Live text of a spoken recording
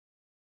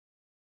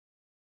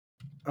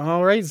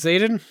All right,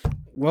 Zeyden,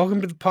 welcome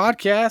to the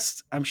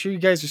podcast. I'm sure you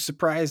guys are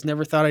surprised.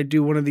 Never thought I'd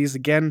do one of these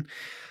again.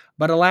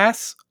 But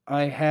alas,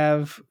 I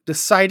have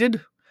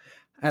decided,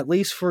 at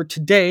least for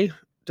today,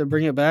 to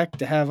bring it back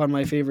to have on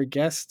my favorite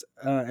guest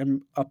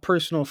and a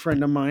personal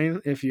friend of mine,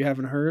 if you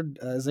haven't heard.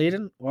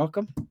 Zeyden,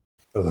 welcome.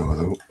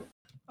 Hello,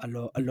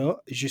 hello. Allô,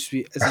 je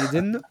suis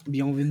Zeyden.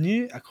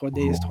 Bienvenue à Croix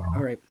des Histoires.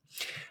 All right.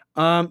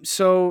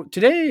 So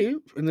today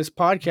in this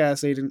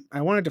podcast, Zeyden,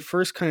 I wanted to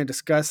first kind of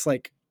discuss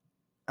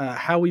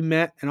how we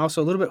met and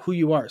also a little bit who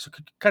you are. So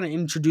could you kind of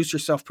introduce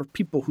yourself for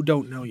people who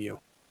don't know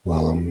you.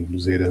 Well, I'm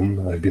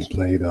Zeyden. I've been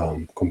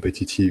playing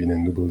competitive in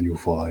NW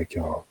for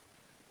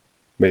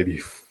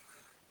maybe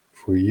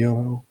 3 years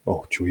now,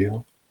 or 2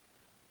 years.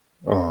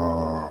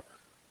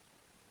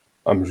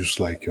 I'm just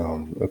a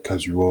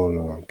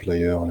casual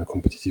player and a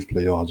competitive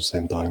player at the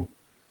same time.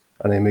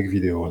 And I make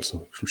video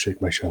also. You should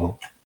check my channel.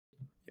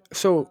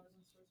 So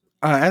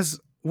as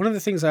one of the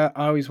things I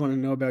always want to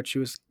know about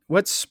you is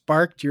what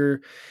sparked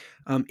your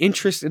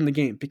interest in the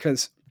game,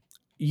 because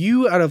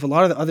you, out of a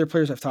lot of the other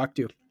players I've talked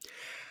to,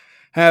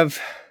 have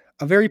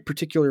a very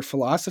particular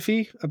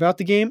philosophy about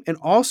the game, and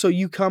also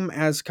you come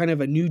as kind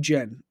of a new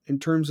gen in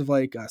terms of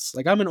like us.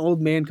 Like, I'm an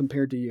old man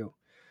compared to you.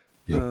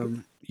 Yep.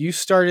 You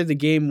started the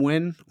game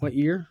when? What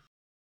year?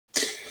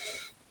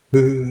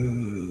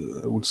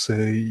 I would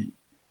say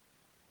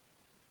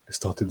I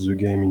started the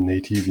game in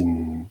native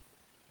in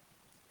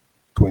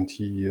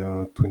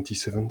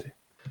 2017.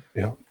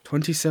 Yeah.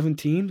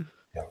 2017?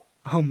 Yeah.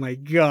 Oh my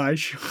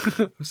gosh.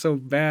 I'm so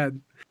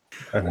bad.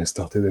 And I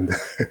started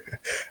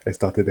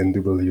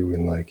NW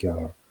in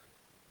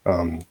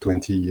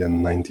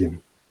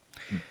 2019,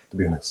 to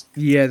be honest.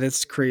 Yeah,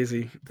 that's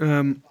crazy.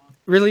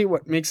 Really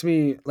what makes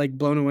me like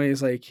blown away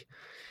is like,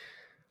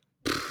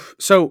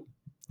 so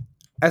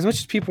as much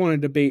as people want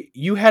to debate,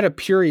 you had a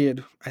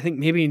period, I think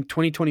maybe in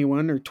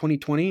 2021 or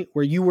 2020,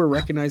 where you were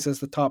recognized as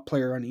the top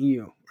player on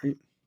EU, right?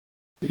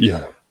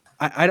 Yeah.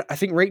 I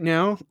think right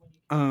now,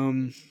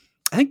 I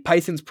think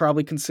Python's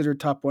probably considered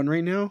top one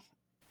right now.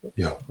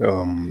 Yeah.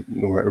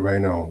 Right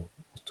now,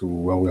 to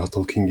where we are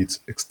talking, it's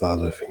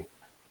Extase, I think.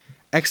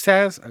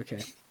 Extase?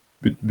 Okay.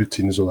 But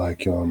in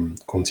the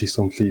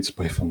consistently, it's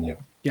Python, yeah.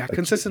 Yeah,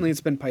 consistently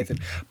it's been Python.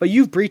 But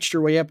you've breached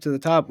your way up to the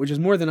top, which is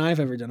more than I've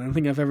ever done. I don't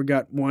think I've ever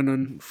got one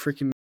on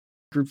freaking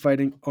group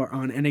fighting or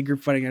on any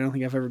group fighting. I don't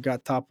think I've ever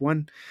got top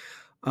one.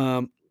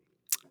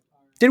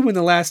 Did win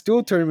the last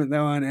duel tournament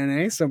though on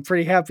NA, so I'm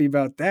pretty happy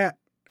about that.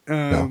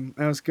 That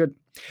was good.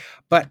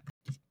 But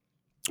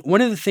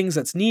one of the things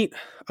that's neat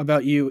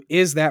about you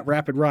is that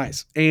rapid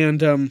rise.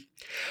 And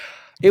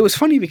it was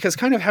funny because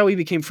kind of how we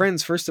became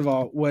friends, first of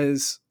all,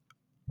 was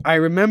I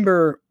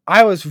remember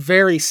I was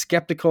very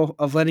skeptical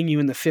of letting you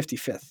in the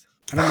 55th.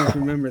 I don't know if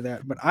you remember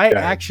that, but I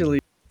actually,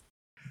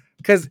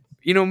 because,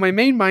 you know, my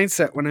main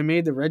mindset when I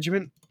made the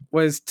regiment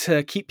was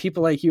to keep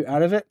people like you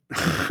out of it.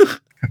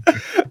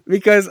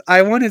 Because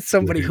I wanted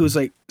somebody who's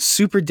like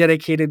super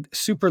dedicated,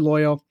 super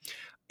loyal,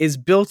 is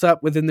built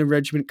up within the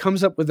regiment,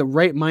 comes up with the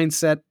right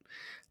mindset.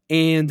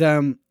 And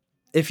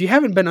if you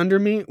haven't been under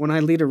me when I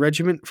lead a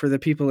regiment, for the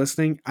people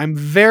listening, I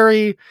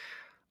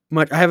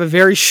have a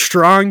very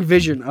strong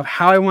vision of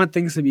how I want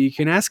things to be. You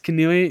can ask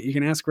Kanui, you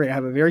can ask Ray. I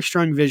have a very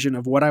strong vision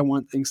of what I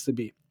want things to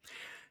be.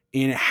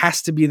 And it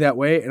has to be that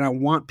way. And I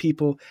want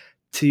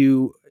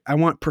I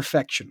want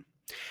perfection.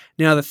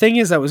 Now, the thing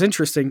is that was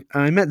interesting.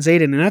 I met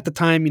Zeyden, and at the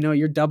time, you know,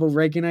 you're double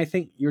regging, I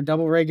think. You're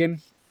double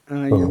regging.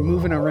 You're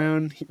moving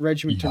around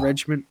regiment to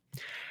regiment.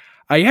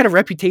 You had a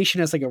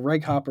reputation as like a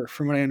reg hopper,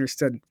 from what I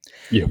understood.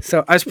 Yeah.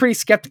 So I was pretty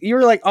skeptical. You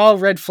were like all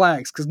red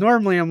flags, because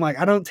normally I'm like,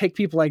 I don't take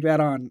people like that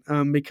on,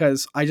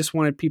 because I just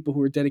wanted people who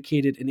were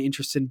dedicated and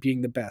interested in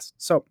being the best.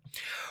 So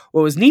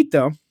what was neat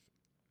though,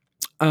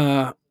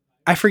 I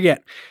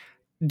forget,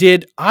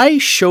 did I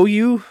show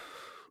you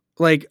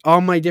like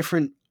all my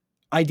different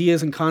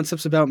ideas and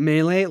concepts about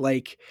melee,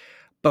 like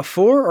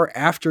before or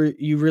after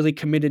you really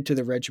committed to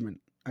the regiment?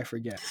 I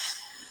forget.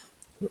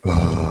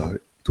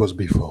 It was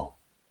before.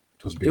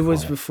 It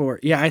was before.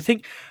 Yeah, I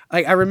think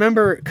I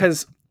remember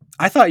because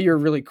I thought you were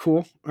really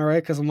cool. All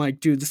right, because I'm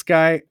like, dude, this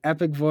guy,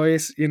 epic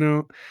voice, you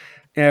know,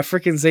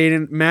 freaking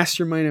Zeyden,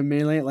 mastermind of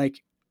melee.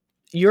 Like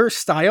your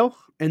style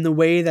and the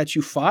way that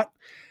you fought,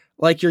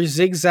 like your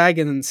zigzag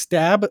and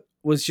stab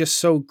was just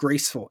so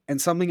graceful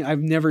and something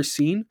I've never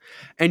seen.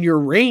 And your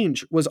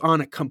range was on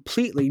a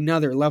completely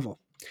another level.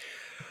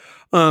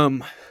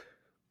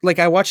 Like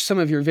I watched some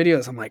of your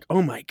videos. I'm like,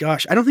 oh my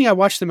gosh. I don't think I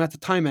watched them at the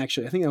time,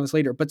 actually. I think that was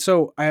later. But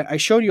so I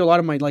showed you a lot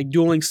of my like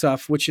dueling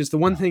stuff, which is the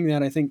one thing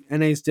that I think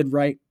NAs did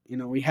right. You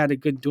know, we had a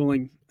good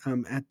dueling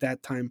at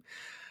that time.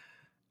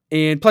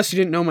 And plus you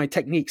didn't know my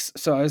techniques.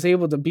 So I was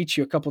able to beat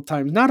you a couple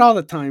times. Not all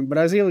the time, but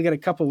I was able to get a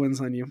couple wins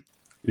on you.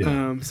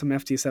 Yeah. Some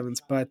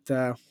FT7s. But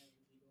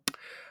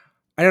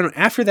I don't know.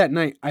 After that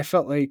night, I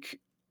felt like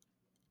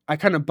I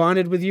kind of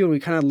bonded with you, and we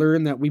kind of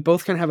learned that we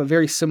both kind of have a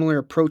very similar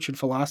approach and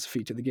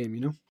philosophy to the game,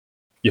 you know?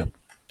 Yeah.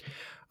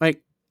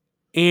 Like,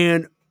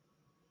 and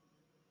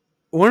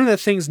one of the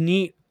things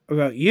neat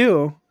about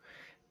you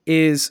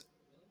is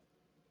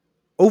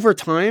over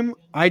time,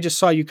 I just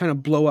saw you kind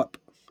of blow up.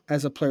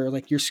 as a player.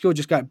 Like your skill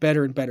just got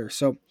better and better.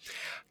 So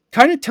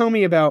kind of tell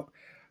me about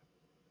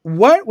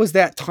what was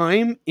that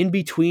time in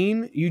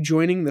between you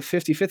joining the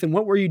 55th and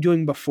what were you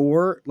doing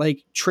before,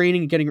 like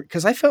training and getting,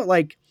 because I felt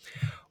like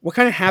what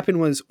kind of happened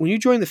was when you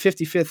joined the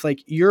 55th,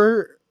 like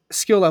your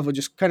skill level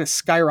just kind of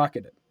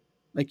skyrocketed.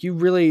 Like you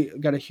really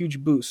got a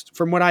huge boost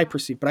from what I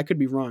perceive, but I could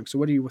be wrong. So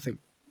what do you think?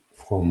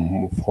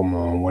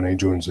 From when I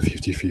joined the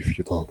 55th,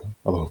 you talk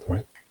about,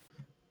 right?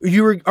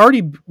 You were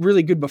already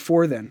really good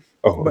before then,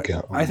 Oh, but okay.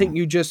 I think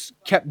you just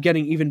kept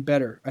getting even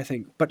better, I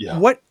think. But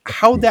Yeah.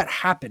 how'd that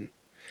happen?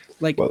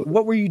 Like, Well,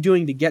 what were you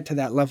doing to get to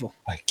that level?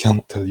 I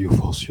can't tell you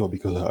for sure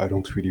because I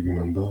don't really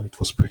remember. It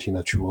was pretty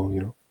natural,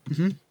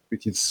 Mm-hmm.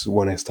 But it's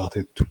when I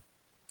started to.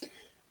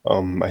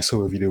 I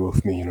saw a video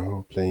of me,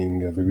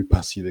 playing very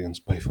passive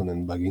against Python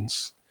and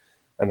Baggins.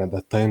 And at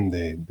that time,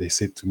 they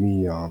said to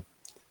me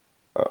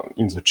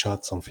in the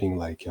chat something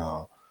like,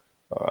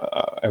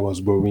 I was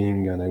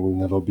boring and I will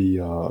never be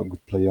a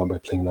good player by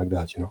playing like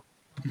that.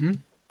 Mm-hmm.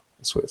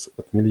 So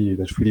that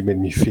really made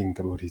me think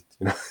about it.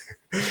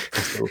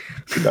 So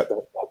that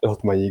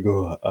hurt my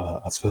ego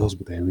at first,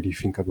 but I really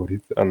think about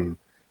it, and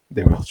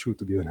they were true,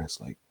 to be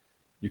honest. Like,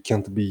 you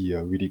can't be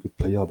a really good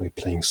player by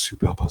playing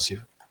super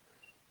passive.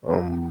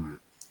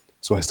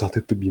 So I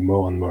started to be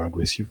more and more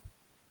aggressive.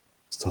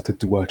 Started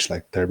to watch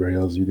like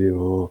Tiberia's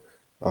video,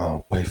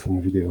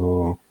 Python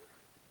video,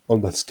 all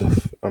that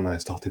stuff, and I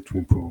started to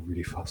improve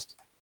really fast.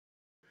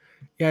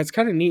 Yeah, it's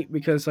kind of neat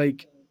because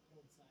like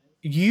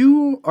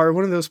you are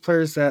one of those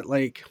players that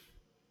like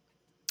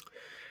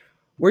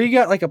where you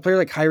got like a player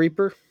like High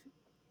Reaper,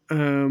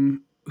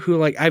 who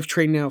like I've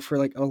trained now for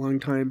like a long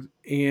time,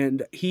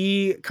 and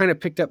he kind of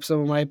picked up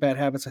some of my bad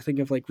habits. I think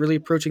of like really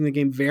approaching the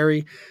game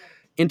very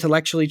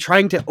intellectually,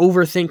 trying to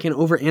overthink and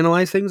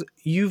overanalyze things.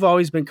 You've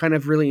always been kind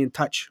of really in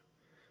touch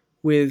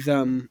with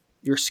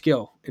your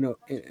skill in a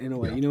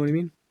way. Yeah, You know what I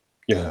mean?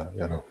 yeah,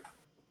 yeah.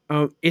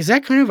 No. Is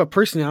that kind of a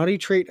personality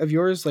trait of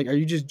yours? Like, are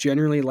you just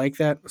generally like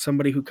that?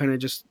 Somebody who kind of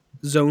just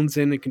zones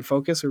in and can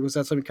focus, or was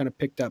that something kind of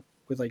picked up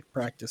with like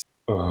practice?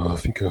 I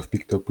think I've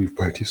picked up with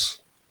practice.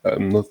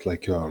 I'm not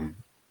like a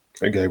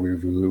guy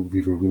with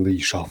a really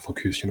sharp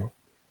focus.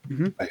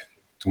 Mm-hmm. I think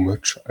too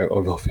much. I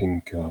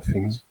overthink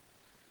things.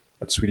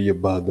 That's really a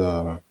bad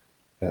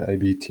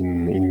habit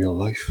in real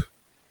life.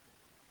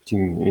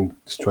 In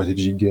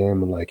strategy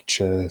game like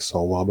chess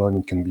or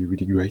Warband, it can be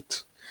really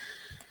great.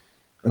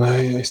 And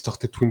I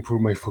started to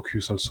improve my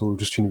focus also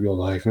just in real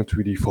life, not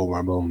really for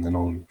Warband and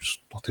all. Just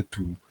started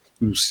to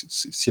do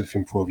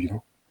self-improve.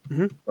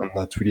 Mm-hmm. And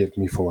that really helped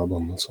me for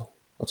Warband also.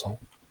 That's all.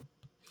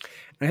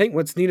 I think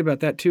what's neat about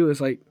that too is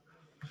like,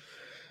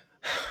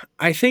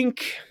 I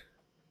think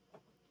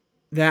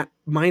that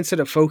mindset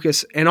of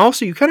focus, and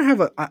also you kind of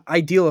have a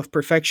ideal of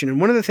perfection. And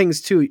one of the things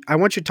too, I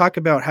want you to talk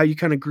about how you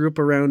kind of grew up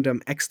around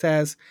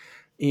Extaz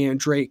and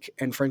Drake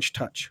and French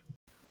Touch,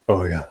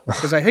 Oh yeah.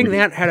 because I think Really.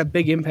 that had a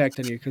big impact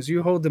on you because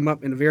you hold them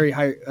up in a very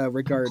high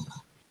regard.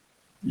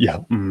 Yeah.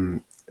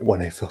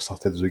 When I first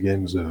started the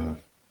game,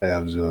 I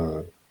have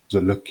the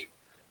luck.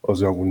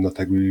 Others will not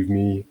agree with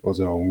me. Others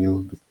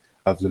will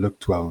have the luck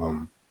to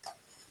have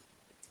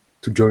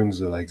to join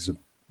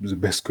the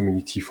best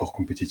community for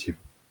competitive.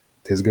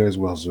 These guys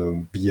were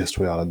the biggest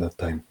player at that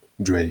time.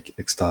 Drake,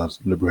 Extaz,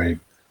 Le Brave,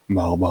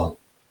 Marble,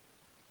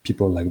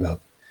 people like that.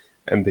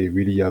 And they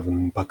really have an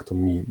impact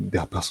on me,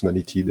 their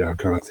personality, their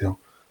character.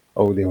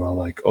 How they were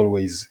like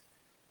always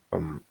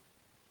wanted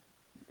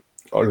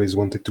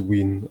to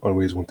win,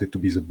 always wanted to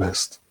be the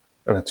best.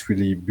 And that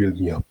really built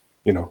me up.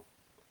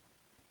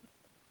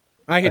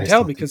 I could I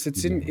tell started because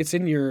it's in to, it's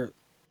in your yeah.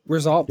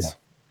 results.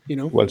 You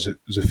know Well,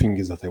 the thing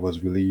is that I was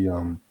really,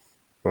 how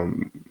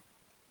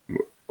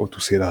to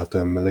say that,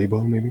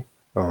 malleable maybe.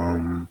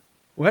 Um,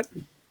 what?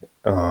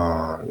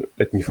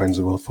 Let me find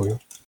the word for you.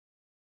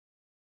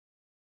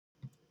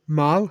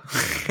 Mal?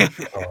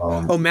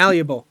 Um, Oh,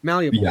 malleable,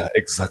 malleable. yeah,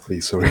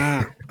 exactly. Sorry.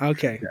 Ah,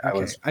 okay, Yeah, I okay.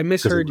 was I because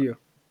misheard you.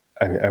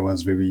 I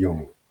was very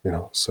young,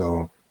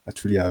 so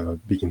that really have a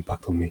big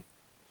impact on me.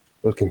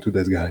 Looking to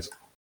those guys.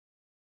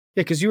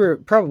 Yeah, because you were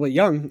probably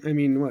young. I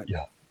mean, what?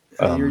 Yeah.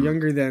 You're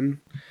younger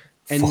then,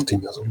 and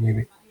 14 years old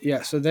maybe.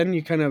 yeah. So then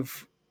you kind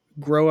of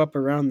grow up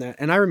around that.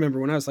 And I remember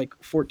when I was like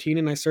 14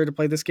 and I started to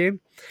play this game.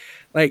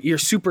 Like you're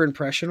super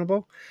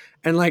impressionable,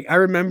 and like I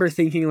remember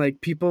thinking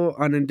like people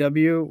on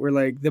NW were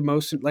like the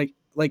most like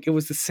it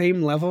was the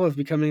same level of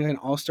becoming an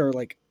all-star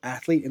like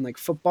athlete in like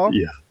football.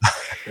 Yeah.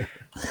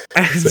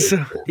 And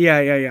Same. so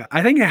yeah.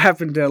 I think it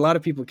happened to a lot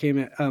of people came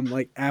at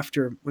like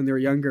after when they were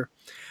younger.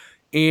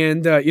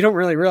 And you don't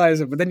really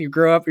realize it, but then you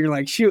grow up and you're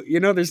like, shoot,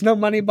 there's no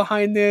money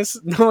behind this.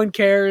 No one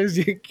cares.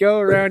 You go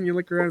But around, you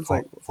look around, it's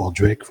like, for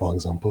Drake, for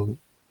example,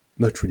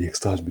 not really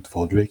extras, but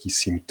for Drake, he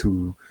seemed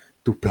too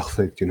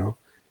perfect.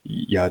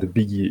 He had a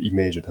big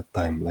image at that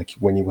time. Like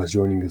when he was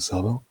joining the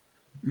server,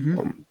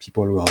 mm-hmm,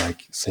 people were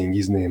like saying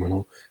his name.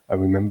 I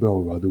remember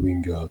we were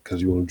doing a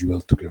casual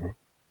duel together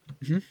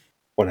mm-hmm.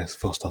 when I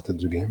first started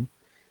the game,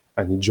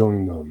 and he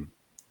joined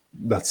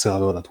that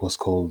server that was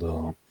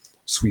called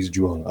Swiss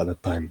Duel at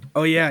that time.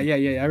 Oh yeah.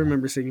 I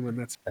remember seeing him on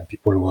that. And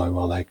people were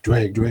like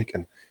Drake,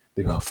 and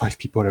there were 5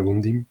 people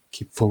around him,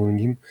 keep following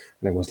him,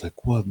 and I was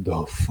like, what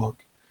the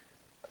fuck?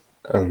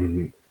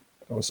 And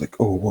I was like,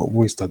 oh,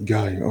 who is that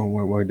guy? Oh,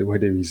 why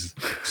there is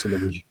so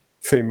many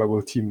fame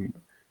about him?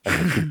 And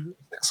I think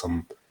like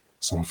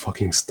some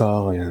fucking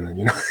star, and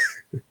you know.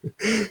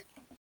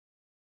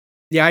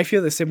 Yeah, I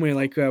feel the same way.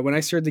 Like when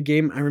I started the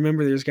game, I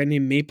remember there was a guy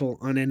named Maple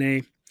on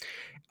NA,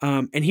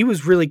 and he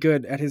was really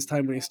good at his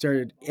time when he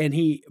started, and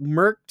he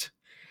merked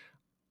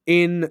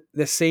in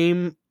the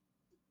same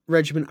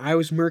regiment I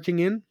was merking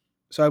in.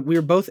 So we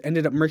were both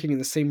ended up merking in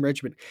the same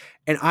regiment,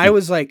 and I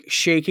was like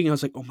shaking. I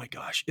was like, "Oh my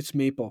gosh, it's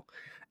Maple,"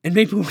 and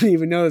Maple wouldn't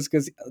even know this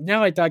because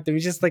now I talk to him.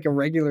 He's just like a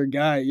regular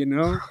guy, you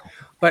know.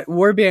 But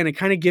Warband, it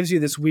kind of gives you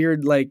this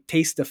weird like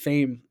taste of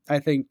fame, I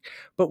think.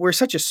 But we're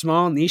such a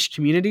small niche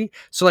community,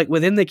 so like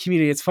within the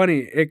community, it's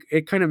funny.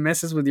 It kind of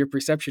messes with your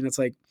perception. It's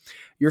like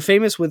you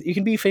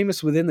can be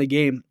famous within the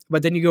game,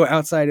 but then you go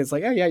outside, it's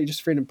like, oh yeah, you're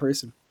just a random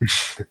person.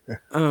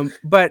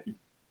 But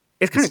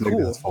it's kind It's of like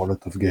cool. that for a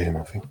lot of game,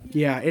 I think.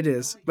 Yeah, it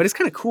is. But it's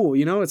kind of cool,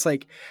 you know? It's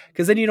like,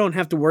 because then you don't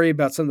have to worry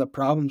about some of the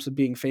problems of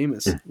being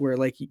famous, where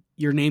like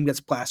your name gets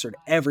plastered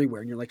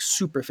everywhere and you're like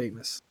super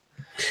famous.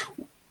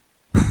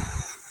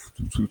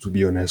 To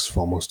be honest,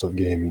 for most of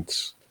game,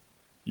 it's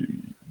you,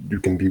 you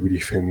can be really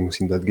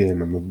famous in that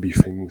game and not be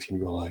famous in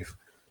your life.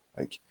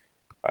 Like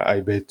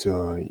I bet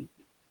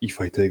if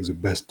I take the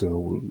best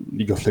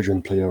League of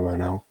Legends player right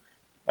now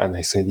and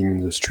I send him in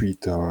the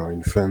street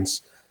in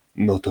France,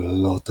 not a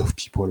lot of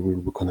people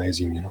will recognize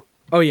him. You know,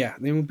 Oh, yeah.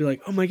 They won't be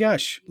like, oh my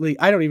gosh, Lee,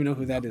 I don't even know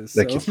who that is.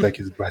 like So,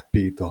 it's Brad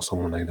Pitt or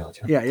someone like that.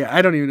 yeah, yeah,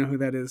 I don't even know who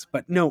that is.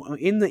 But no,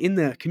 in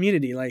the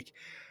community,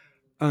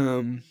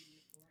 um,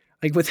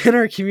 like within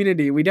our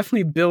community, we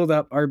definitely build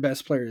up our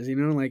best players. You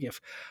know, like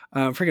if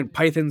freaking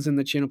Python's in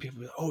the channel, people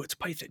be like, oh, it's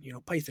Python. You know,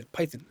 Python.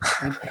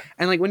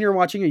 And like when you're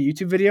watching a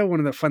YouTube video, one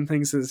of the fun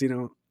things is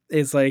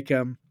is like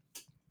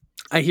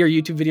I hear a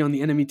YouTube video on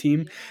the enemy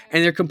team,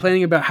 and they're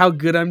complaining about how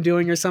good I'm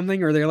doing or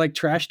something, or they're like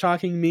trash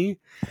talking me,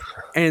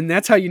 and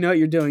that's how you know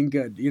you're doing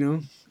good. You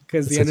know,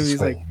 because It's the enemy's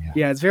like, satisfying. Yeah.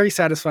 yeah, it's very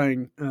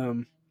satisfying.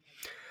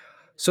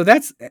 So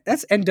that's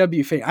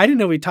NW fame. I didn't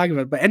know we'd talk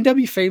about it, but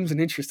NW fame's an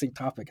interesting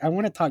topic. I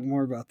want to talk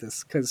more about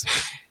this because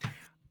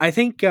I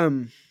think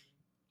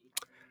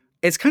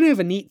it's kind of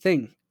a neat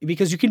thing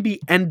because you can be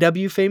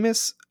NW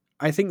famous.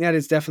 I think that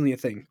is definitely a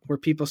thing where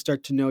people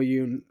start to know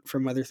you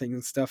from other things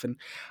and stuff. And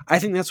I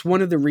think that's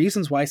one of the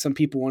reasons why some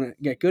people want to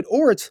get good.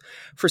 Or it's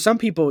for some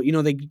people,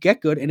 they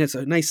get good and it's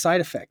a nice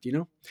side effect,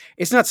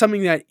 It's not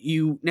something that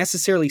you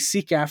necessarily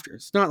seek after.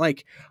 It's not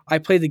like I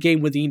play the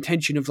game with the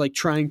intention of like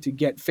trying to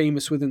get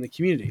famous within the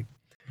community.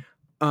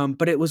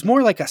 But it was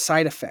more like a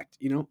side effect,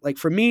 Like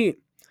for me,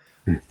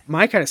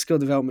 my kind of skill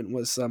development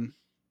was I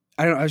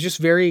don't know, I was just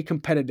very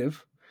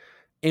competitive.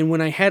 And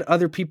when I had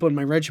other people in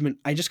my regiment,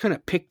 I just kind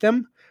of picked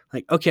them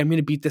like, okay, I'm going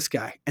to beat this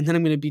guy. And then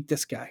I'm going to beat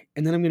this guy.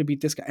 And then I'm going to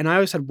beat this guy. And I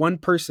always had one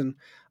person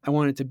I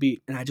wanted to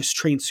beat. And I just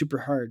trained super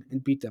hard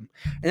and beat them.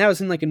 And that was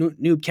in like a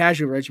noob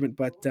casual regiment.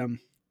 But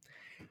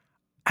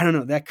I don't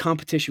know. That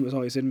competition was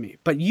always in me.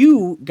 But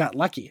you got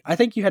lucky. I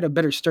think you had a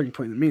better starting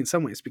point than me in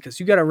some ways because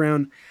you got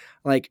around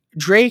like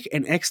Drake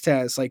and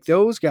Extaz, like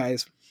those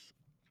guys.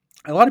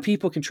 A lot of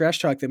people can trash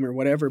talk them or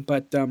whatever.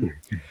 But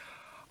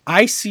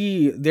I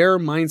see their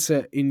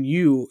mindset in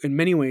you in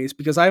many ways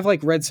because I've like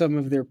read some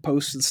of their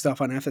posts and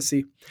stuff on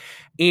FSC,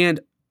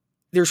 and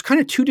there's kind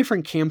of two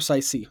different camps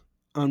I see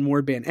on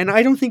Warband, and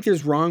I don't think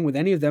there's wrong with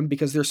any of them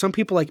because there's some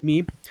people like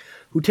me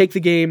who take the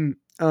game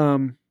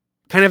kind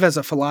of as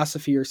a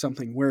philosophy or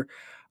something. Where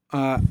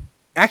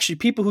actually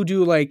people who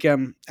do like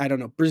I don't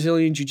know,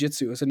 Brazilian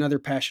Jiu-Jitsu is another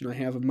passion I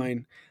have of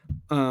mine.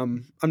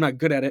 I'm not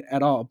good at it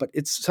at all, but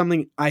it's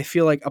something I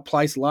feel like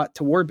applies a lot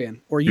to Warband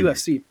or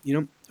UFC,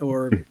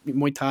 or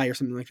Muay Thai or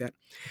something like that.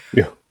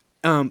 Yeah.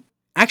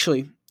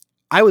 Actually,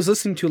 I was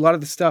listening to a lot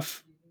of the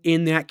stuff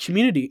in that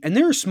community, and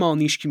they're a small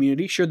niche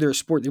community. Sure, they're a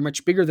sport; they're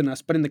much bigger than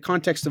us, but in the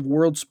context of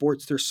world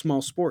sports, they're a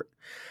small sport.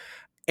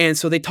 And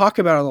so they talk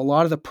about a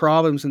lot of the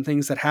problems and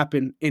things that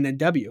happen in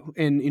NW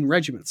and in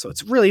regiments. So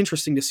it's really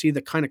interesting to see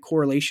the kind of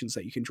correlations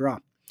that you can draw.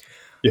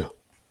 Yeah.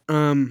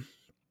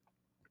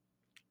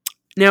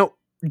 Now,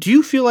 do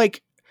you feel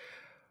like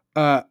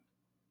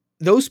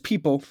those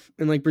people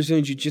in like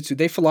Brazilian Jiu-Jitsu,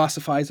 they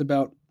philosophize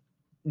about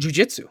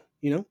Jiu-Jitsu,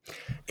 And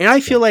I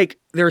feel like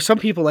there are some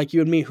people like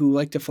you and me who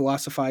like to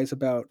philosophize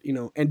about,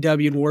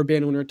 NW and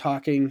Warband when we're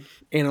talking,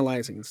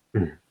 analyzing,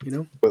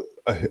 But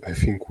I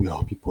think we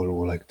are people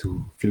who like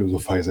to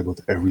philosophize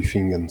about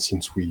everything, and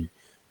since we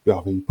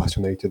are very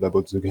passionate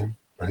about the game,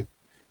 right?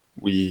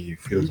 We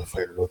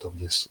philosophize a lot of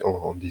this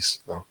on this.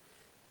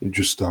 It's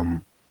just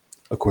a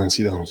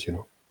coincidence,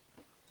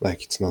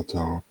 Like it's not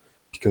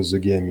because the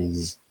game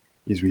is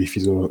really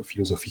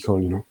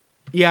philosophical,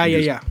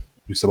 Yeah.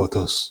 It's about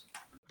us.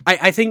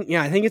 I think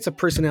it's a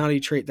personality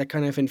trait that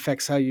kind of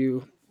infects how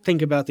you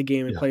think about the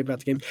game and play about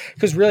the game.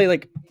 Because really,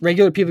 like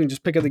regular people can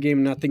just pick up the game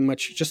and not think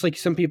much. Just like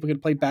some people can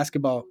play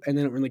basketball and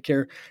they don't really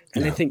care.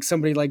 And I think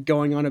somebody like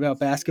going on about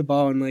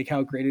basketball and like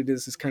how great it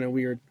is kind of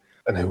weird.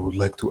 And I would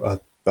like to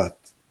add that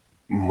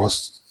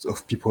most of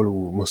the people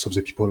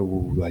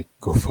who like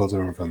go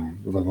further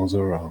than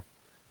other are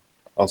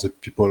the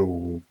people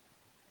who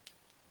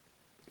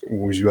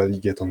usually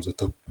get on the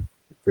top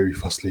very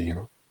fastly, you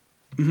know,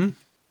 Mm-hmm.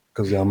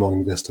 because they are more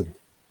invested.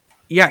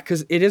 Yeah,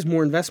 because it is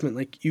more investment.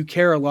 Like you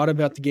care a lot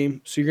about the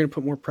game, so you're going to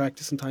put more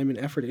practice and time and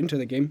effort into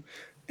the game,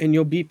 and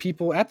you'll beat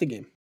people at the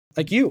game,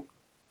 like you.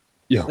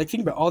 Yeah, Like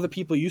think about all the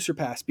people you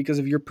surpassed because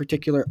of your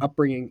particular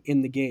upbringing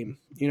in the game.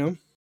 You know.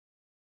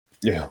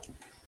 yeah.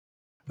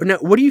 But now,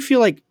 what do you feel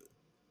like?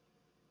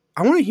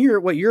 I want to hear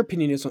what your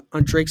opinion is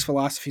on Drake's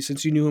philosophy,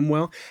 since you knew him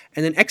well,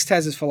 and then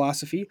Xtaz's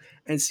philosophy,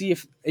 and see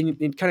if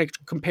and kind of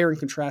compare and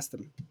contrast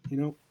them. You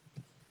know.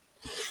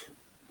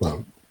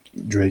 Well,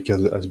 Drake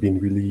has been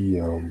really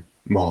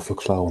more of a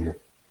clown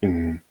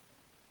in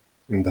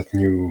that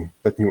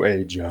new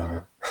age.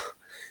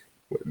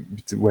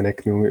 When I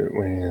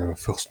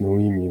first knew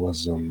him, he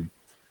was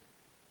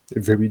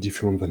very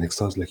different than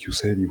Extras. Like you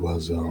said, he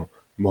was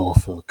more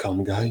of a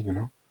calm guy, you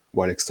know.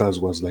 While Extras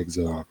was like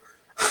the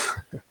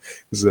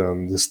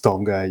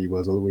storm guy. He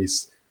was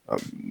always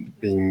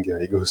being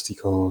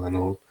egotistical and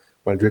all.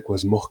 While Drake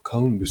was more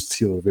calm, but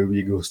still very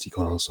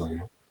egotistical also, you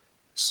know.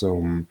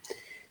 So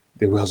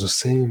they were the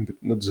same, but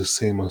not the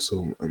same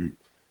also.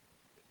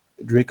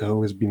 Drake has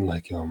always been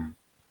like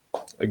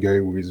a guy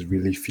who is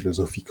really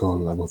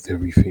philosophical about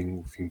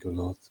everything, who think a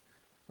lot.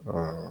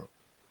 Uh,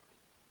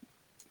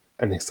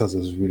 and Extras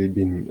has really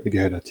been a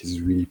guy that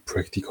is really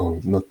practical,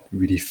 not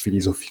really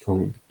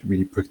philosophical,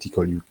 really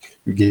practical. You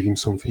gave him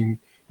something,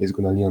 he's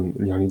gonna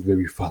learn it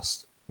very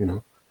fast, you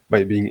know,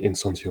 by being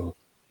insincere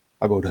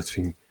about that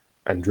thing.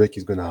 And Drake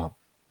is gonna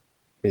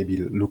maybe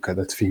look at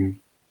that thing,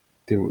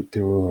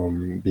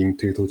 being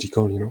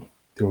theoretical, you know,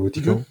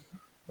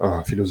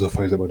 Mm-hmm.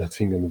 philosophize about that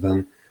thing, and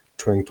then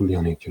trying to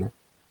learn it, you know.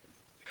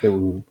 They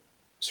will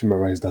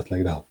summarize that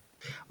like that.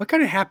 What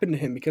kind of happened to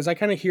him? Because I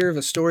kind of hear of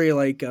a story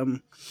like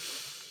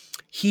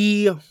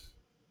he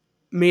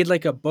made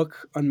like a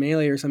book on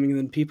Melee or something, and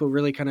then people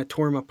really kind of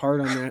tore him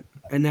apart on that,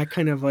 and that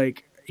kind of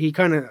like he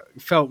kind of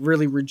felt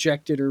really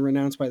rejected or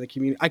renounced by the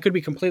community. I could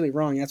be completely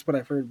wrong. That's what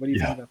I've heard. What do you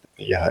think Yeah, about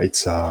that? yeah,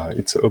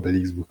 it's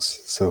Obelix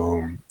books.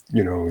 So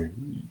you know,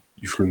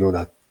 you should know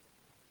that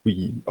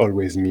we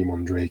always meme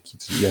on Drake.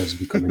 He has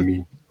become a meme.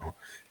 You know.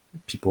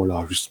 People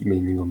are just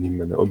memeing on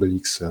him, and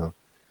Obelix,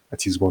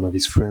 that is one of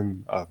his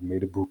friends, have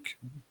made a book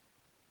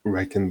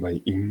written by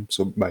him,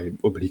 so by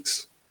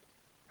Obelix,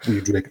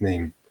 with Drake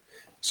name.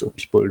 So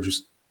people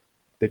just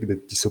take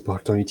this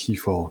opportunity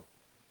for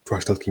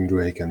trash talking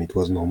Drake, and it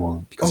was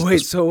normal because Oh it wait,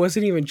 was so it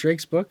wasn't even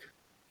Drake's book.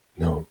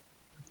 no.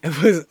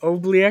 It was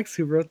Oblix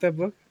who wrote that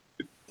book.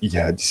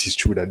 Yeah, this is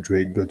true that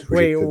Drake got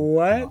Wait, rejected.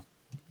 what?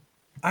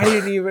 I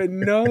didn't even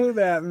know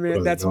that,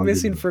 man. That's Early.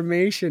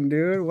 misinformation,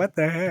 dude. What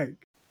the heck?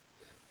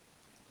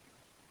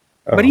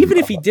 But even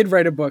if he did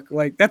write a book,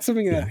 like that's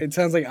something Yeah, that it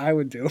sounds like I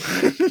would do.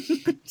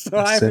 So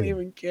I don't same.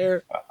 even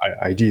care.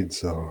 I did,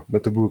 so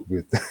not a book,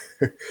 but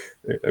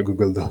a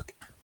Google Doc.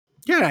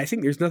 Yeah, I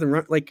think there's nothing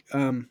wrong. Like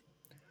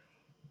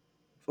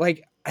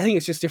I think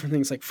it's just different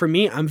things. Like for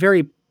me, I'm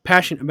very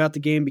passionate about the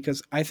game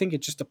because I think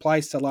it just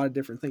applies to a lot of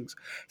different things.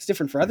 It's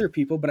different for other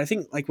people, but I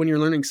think like when you're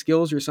learning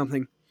skills or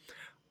something,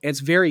 it's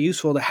very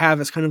useful to have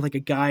as kind of like a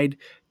guide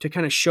to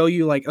kind of show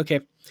you like, okay,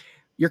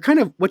 you're kind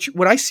of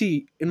what I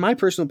see in my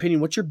personal opinion,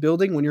 what you're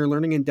building when you're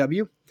learning in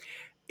W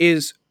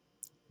is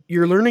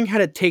you're learning how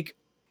to take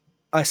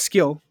a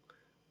skill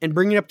and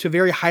bring it up to a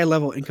very high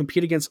level and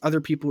compete against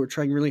other people who are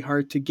trying really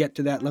hard to get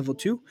to that level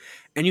too.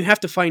 And you have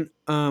to find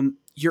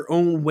your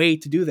own way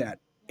to do that.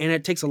 And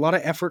it takes a lot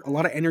of effort, a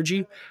lot of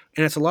energy,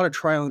 and it's a lot of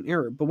trial and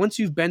error. But once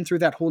you've been through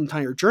that whole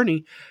entire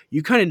journey,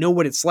 you kind of know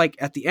what it's like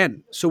at the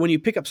end. So when you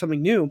pick up something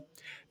new,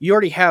 you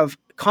already have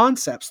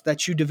concepts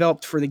that you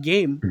developed for the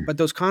game, Hmm. but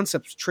those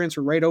concepts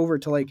transfer right over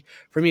to like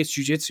for me it's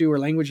jujitsu or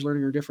language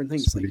learning or different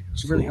It's things. Like really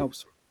it really useful.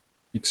 helps.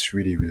 It's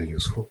really, really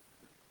useful.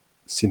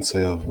 Since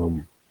I have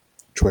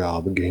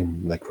tried the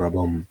game like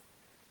Rabon,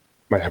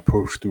 my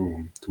approach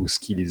to a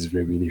skill is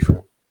very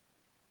different.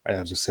 I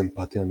have the same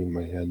pattern in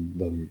my head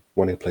than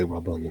when I play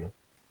Rabon, you know.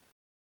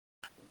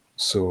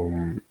 So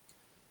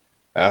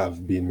I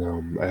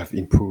have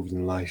improved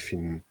in life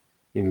in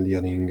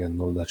learning and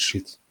all that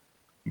shit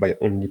by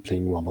only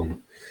playing Rabon.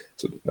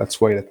 So that's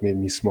why that made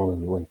me smile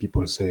when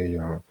people say,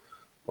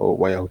 "Oh,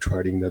 why are you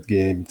trying that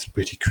game? It's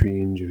pretty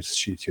cringe, it's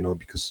shit," you know,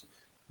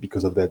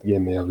 because of that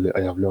game,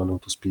 I have learned how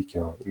to speak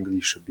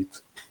English a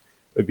bit.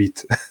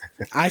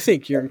 I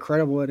think you're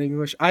incredible at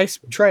English.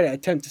 Try to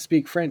attempt to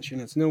speak French,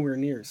 and it's nowhere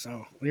near.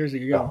 So here's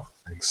you go. Oh,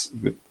 thanks.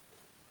 But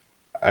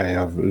I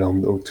have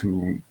learned how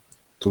to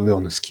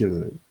learn a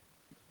skill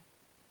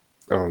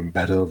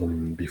better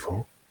than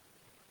before.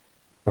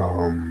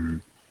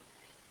 Um,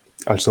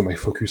 Also, my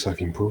focus have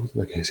improved,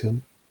 like I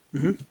said.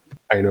 Hmm.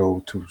 I know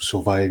how to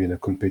survive in a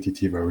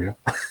competitive area.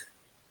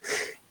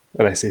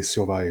 And I say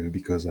survive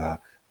because I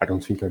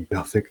don't think I'm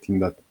perfect in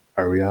that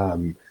area.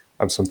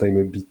 I'm sometimes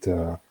a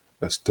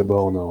bit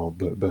stubborn or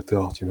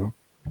butthurt, you know.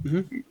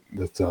 Hmm.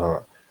 But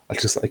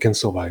I can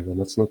survive, and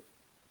that's not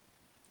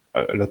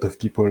a lot of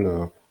people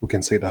who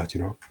can say that,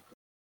 you know.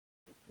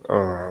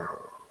 uh,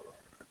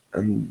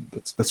 and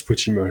that's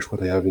pretty much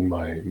what I have in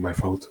my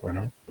thought right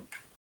now.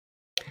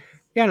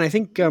 Yeah, and I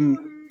think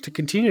to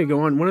continue to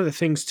go on, one of the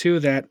things too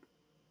that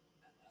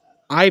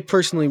I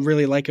personally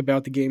really like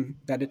about the game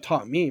that it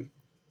taught me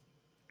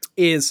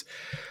is,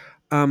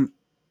 um,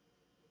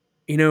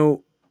 you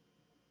know,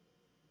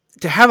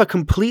 to have a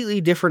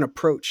completely different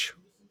approach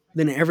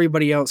than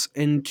everybody else,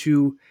 and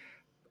to,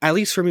 at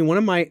least for me, one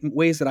of my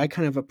ways that I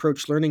kind of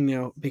approach learning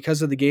now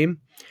because of the game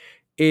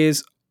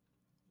is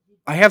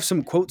I have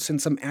some quotes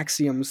and some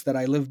axioms that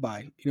I live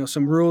by,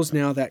 some rules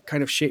now that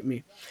kind of shape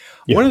me.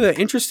 One Yeah, of the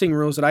interesting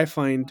rules that I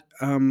find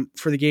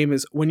for the game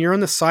is when you're on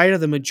the side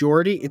of the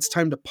majority, it's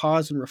time to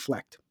pause and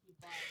reflect.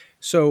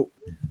 So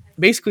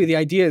basically, the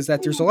idea is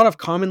that there's a lot of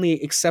commonly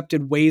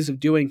accepted ways of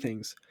doing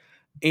things,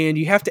 and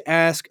you have to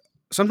ask.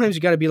 Sometimes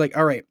you got to be like,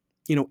 all right,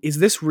 is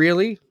this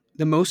really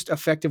the most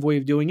effective way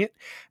of doing it?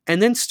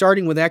 And then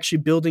starting with actually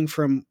building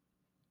from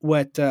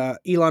what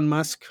Elon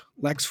Musk,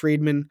 Lex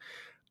Friedman,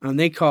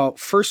 they call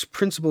first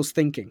principles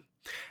thinking.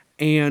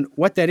 And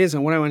what that is,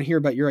 and what I want to hear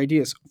about your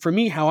ideas. For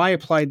me, how I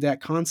applied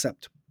that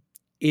concept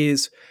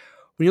is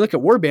when you look at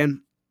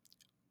Warband,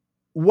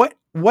 what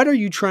are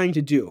you trying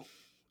to do?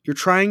 You're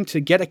trying to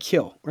get a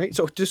kill, right?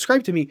 So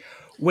describe to me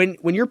when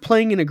you're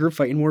playing in a group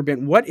fight in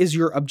Warband, what is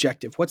your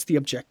objective? What's the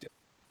objective?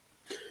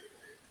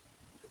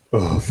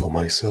 for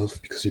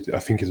myself, because I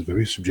think it's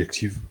very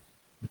subjective.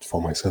 But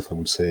for myself, I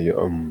would say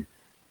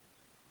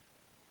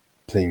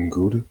playing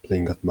good,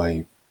 playing at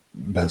my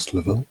best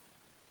level,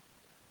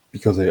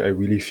 because I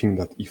really think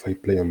that if I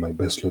play on my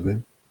best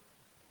level,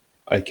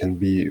 I can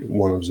be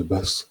one of the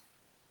best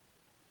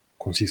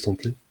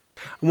consistently.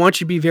 I want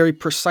you to be very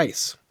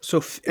precise.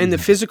 So in the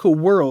Yeah. physical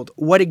world,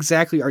 what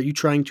exactly are you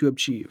trying to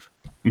achieve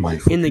My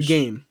in the focus,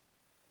 game?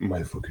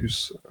 my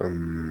focus,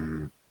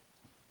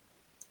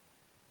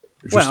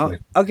 just Well, my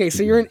okay, to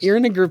so be you're honest.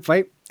 in a group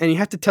fight and you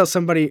have to tell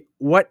somebody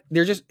what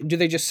they're just do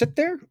they just sit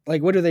there?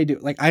 Like what do they do?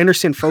 Like I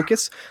understand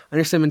focus, I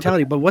understand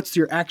mentality, but what's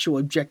your actual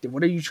objective?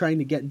 What are you trying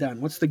to get done?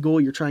 What's the goal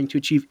you're trying to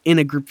achieve in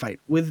a group fight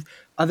with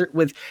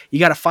you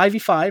got a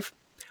 5v5?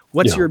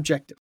 What's Yeah, your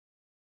objective?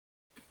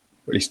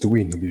 well, it's to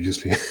win,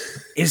 obviously,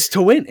 Is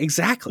to win, yeah.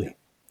 exactly.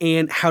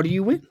 And how do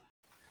you win?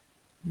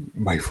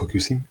 By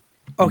focusing,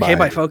 Okay, by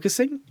by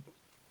focusing.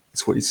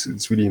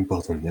 it's really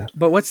important. Yeah,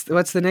 But what's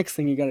the next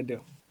thing you got to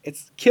do?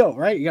 It's kill,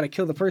 right? You got to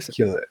kill the person.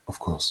 kill, of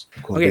course,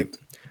 Okay, but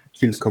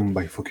kills come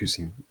by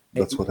focusing.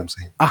 That's what I'm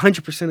saying.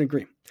 100%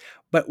 agree.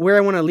 But where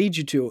I want to lead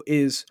you to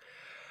is,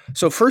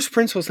 so first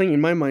principles thing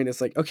in my mind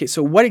is like, okay,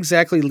 so what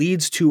exactly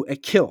leads to a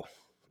kill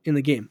in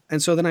the game?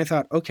 And so then I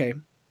thought, okay,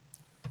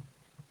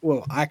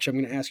 well, actually,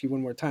 I'm going to ask you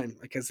one more time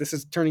because this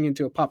is turning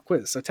into a pop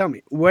quiz. So tell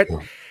me, what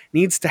Yeah.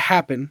 needs to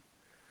happen?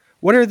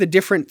 What are the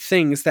different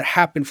things that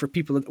happen for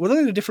people? What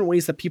are the different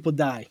ways that people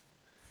die?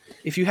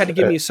 If you had to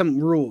give Uh, me some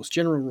rules,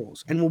 general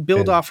rules, and we'll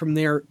build and off from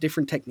there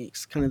different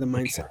techniques, kind of the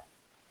mindset.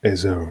 okay,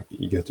 as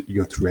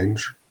you got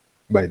range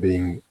by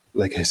being,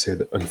 like I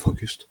said,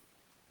 unfocused.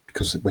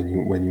 Because when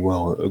you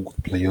are a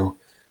good player, you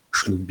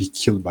shouldn't be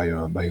killed by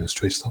a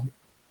straight stab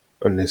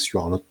unless you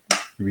are not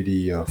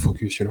really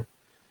focused.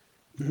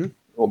 Hmm.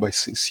 Or by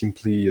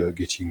simply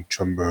getting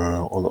chamber,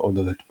 all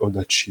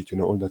that shit,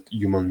 all that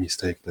human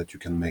mistake that you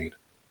can make.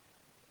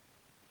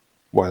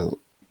 While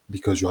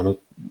because you are not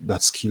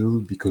that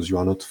skilled, because you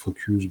are not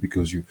focused,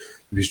 because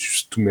there's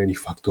just too many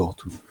factors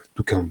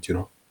to count.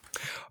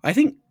 I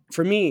think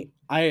for me,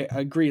 I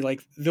agree.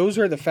 Like those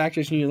are the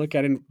factors you need to look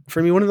at. And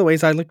for me, one of the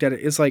ways I looked at it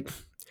is like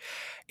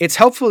it's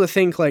helpful to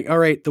think like, all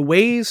right, the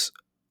ways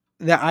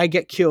that I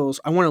get kills,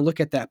 I want to look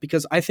at that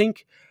because I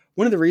think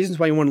one of the reasons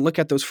why you want to look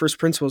at those first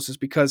principles is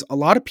because a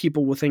lot of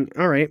people will think,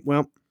 all right,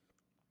 well,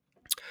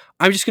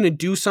 I'm just going to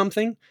do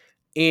something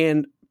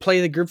and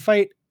play the group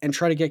fight and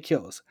try to get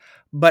kills.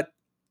 But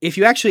if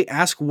you actually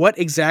ask what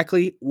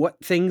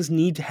things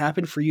need to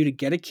happen for you to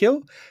get a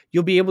kill,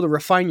 you'll be able to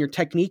refine your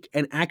technique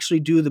and actually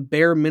do the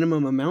bare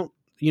minimum amount,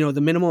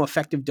 the minimal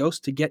effective dose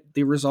to get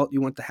the result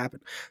you want to happen.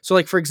 So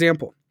like for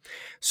example,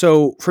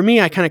 so for me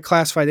I kind of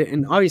classified it,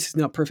 and obviously it's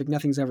not perfect,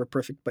 nothing's ever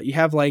perfect, but you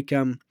have like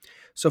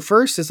so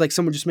first is like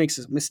someone just makes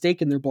a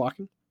mistake in their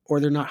blocking or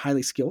they're not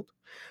highly skilled.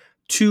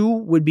 Two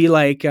would be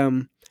like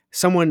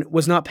someone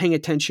was not paying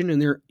attention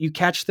and you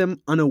catch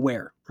them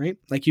unaware, right?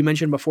 Like you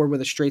mentioned before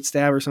with a straight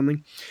stab or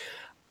something.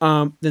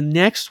 The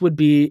next would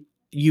be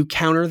you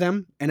counter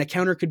them, and a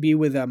counter could be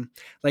with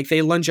like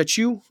they lunge at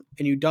you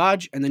and you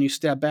dodge and then you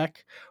stab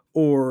back,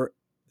 or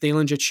they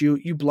lunge at you,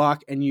 you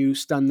block and you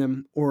stun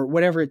them, or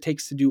whatever it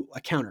takes to do a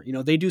counter.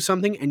 They do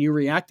something and you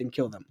react and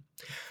kill them.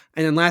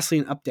 And then lastly,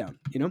 an up down.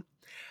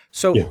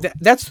 So Yeah,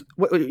 that's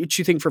what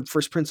you think from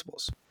first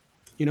principles,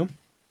 you know?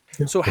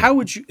 yeah, So yeah. how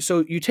would you?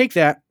 So you take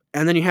that,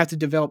 and then you have to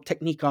develop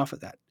technique off of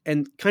that.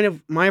 And kind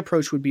of my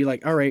approach would be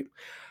like, all right,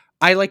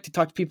 I like to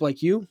talk to people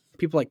like you,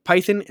 people like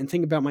Python, and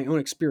think about my own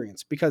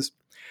experience because,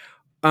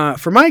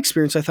 for my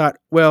experience, I thought,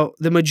 well,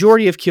 the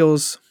majority of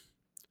kills,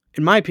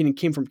 in my opinion,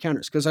 came from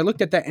counters because I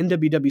looked at that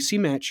NWWC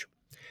match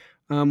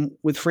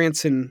with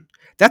France, and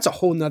that's a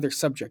whole nother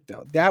subject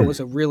though. That was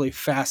a really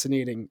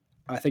fascinating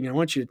thing. I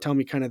want you to tell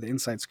me kind of the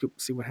inside scoop,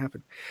 see what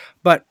happened.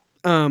 But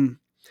when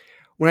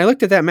I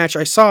looked at that match,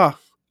 I saw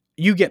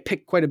you get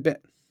picked quite a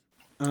bit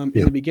in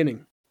the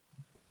beginning.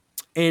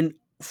 And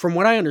from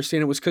what I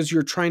understand, it was because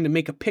you're trying to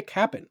make a pick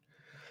happen.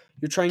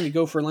 You're trying to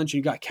go for lunch and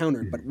you got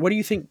countered. But what do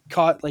you think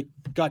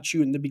got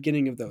you in the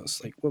beginning of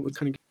those? Like, what would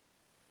kind of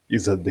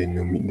is that they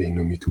know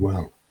me too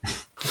well.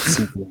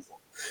 Simple.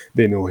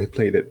 They know I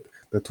played it.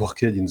 That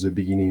worked in the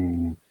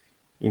beginning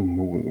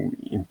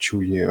in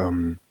 2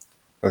 years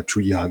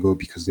ago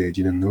because they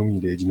didn't know me.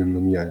 They didn't know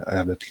me. I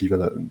have that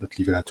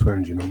level at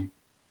range, you know.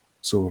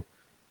 So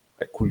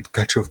I could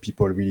catch off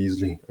people really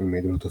easily and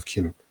made a lot of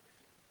kills.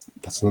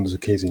 That's not the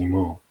case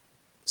anymore,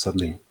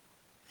 sadly.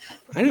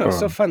 I know, it's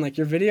so fun. Like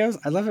your videos,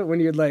 I love it when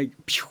you're like,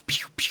 pew,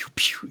 pew, pew,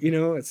 pew, you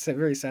know, it's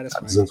very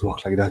satisfying. It doesn't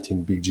work like that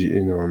in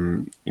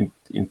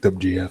in top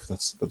GF.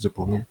 That's the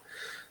problem.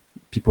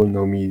 People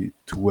know me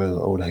too well,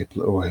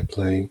 how I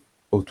play,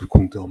 how to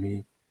counter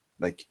me.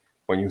 Like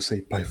when you say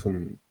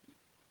Python,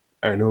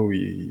 I know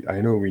we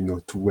know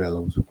too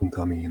well how to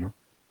counter me. You know,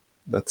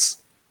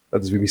 that's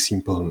very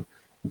simple.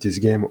 This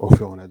game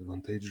offers an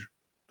advantage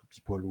to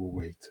people who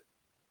wait.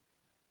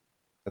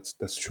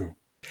 That's true.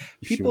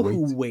 If people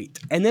who wait.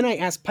 And then I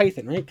asked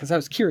Python, right? Because I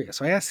was curious.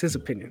 So I asked his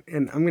opinion,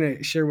 and I'm going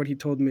to share what he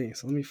told me.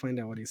 So let me find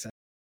out what he said.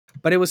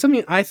 But it was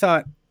something I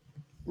thought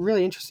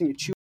really interesting to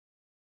chew.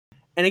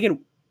 And again,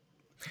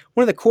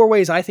 one of the core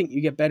ways I think you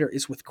get better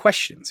is with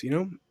questions, you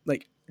know?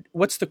 Like,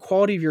 what's the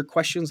quality of your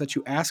questions that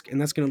you ask? And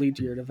that's going to lead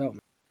to your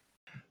development.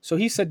 So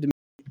he said to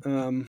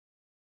me,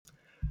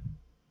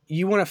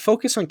 you want to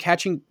focus on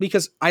catching,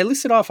 because I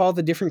listed off all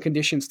the different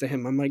conditions to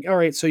him. I'm like, all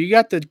right, so you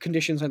got the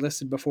conditions I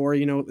listed before,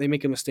 you know, they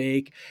make a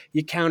mistake,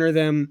 you counter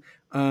them,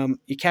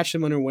 you catch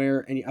them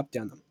unaware, and you up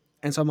down them.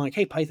 And so I'm like,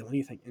 hey, Python, what do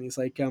you think? And he's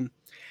like,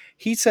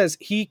 he says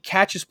he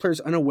catches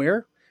players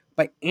unaware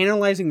by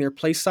analyzing their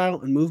play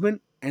style and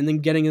movement and then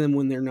getting them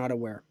when they're not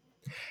aware.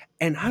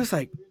 And I was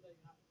like,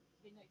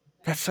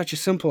 that's such a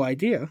simple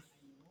idea.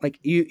 Like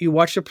you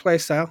watch their play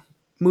style,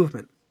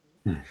 movement.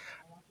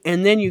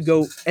 And then you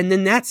go, and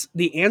then that's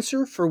the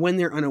answer for when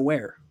they're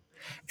unaware.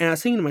 And I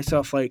was thinking to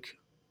myself, like,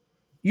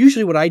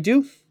 usually what I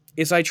do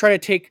is I try to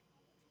take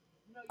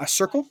a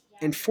circle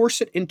and force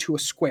it into a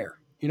square,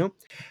 you know?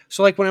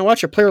 So, like, when I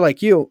watch a player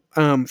like you,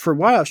 for a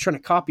while I was trying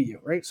to copy you,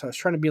 right? So I was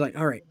trying to be like,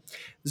 all right,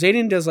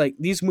 Zeyden does like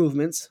these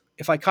movements.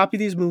 If I copy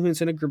these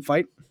movements in a group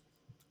fight,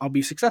 I'll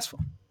be successful.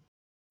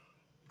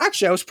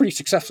 Actually, I was pretty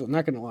successful,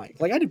 not going to lie.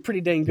 Like, I did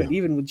pretty dang good,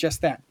 even with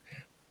just that.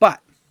 But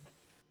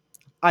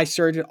I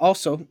started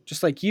also,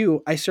 just like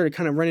you, I started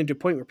kind of running to a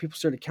point where people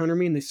started countering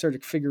me and they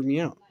started figuring me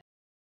out.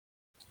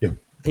 Yeah.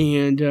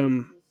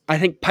 And I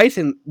think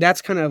Python,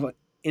 that's kind of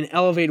an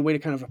elevated way to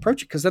kind of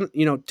approach it. Because then,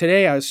 you know,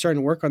 today I was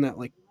starting to work on that,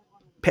 like,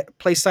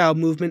 play style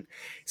movement,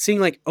 seeing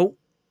like, oh,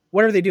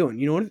 what are they doing?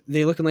 You know what?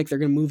 They looking like they're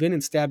going to move in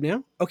and stab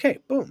now? Okay,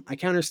 boom, I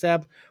counter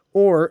stab.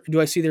 Or do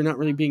I see they're not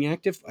really being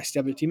active? I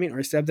stab their teammate or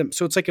I stab them.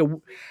 So it's like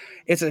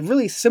it's a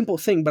really simple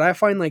thing, but I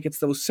find like it's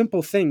those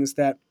simple things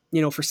that,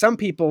 you know, for some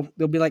people,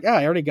 they'll be like,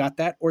 I already got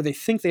that, or they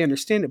think they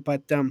understand it.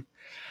 But I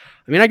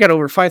mean, I got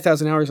over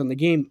 5,000 hours on the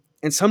game.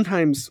 And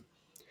sometimes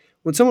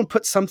when someone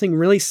puts something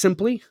really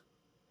simply,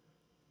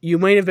 you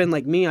might have been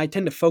like me. I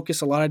tend to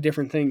focus a lot of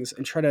different things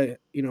and try to,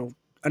 you know,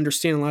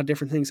 understand a lot of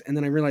different things. And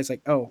then I realize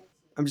like, oh,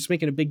 I'm just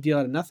making a big deal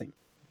out of nothing.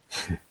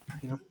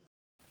 You know?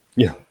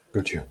 Yeah,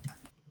 got you.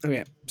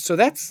 Okay. So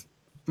that's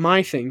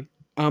my thing.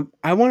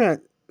 I want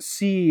to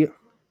see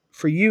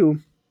for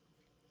you,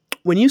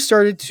 when you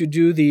started to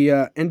do the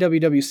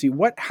NWWC,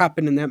 what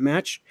happened in that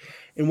match?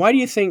 And why do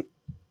you think,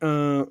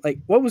 like,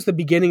 what was the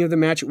beginning of the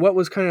match? What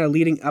was kind of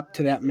leading up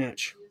to that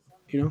match?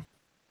 You know?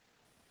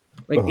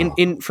 Like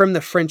in from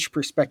the French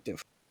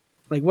perspective.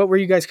 Like, what were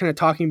you guys kind of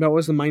talking about? What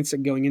was the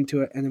mindset going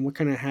into it? And then what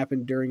kind of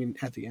happened during and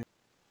at the end?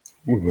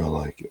 We were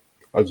like,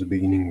 at the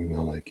beginning, we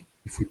were like,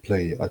 if we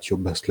play at your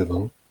best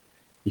level,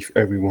 if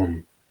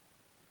everyone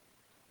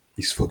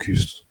is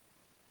focused,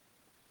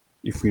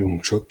 if we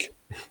don't choke,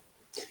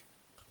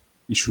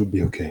 it should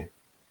be okay.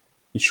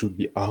 It should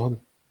be hard,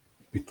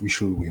 but we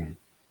should win.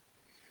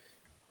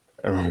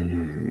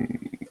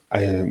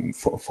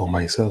 For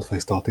myself, I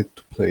started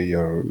to play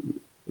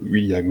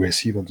really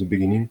aggressive at the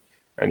beginning,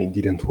 and it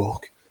didn't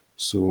work.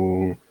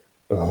 So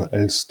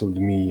Els told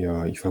me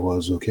if I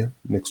was okay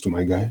next to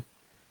my guy,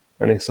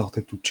 and I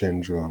started to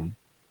change my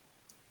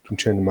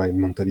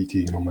mentality,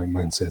 you know, my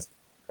mindset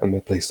and my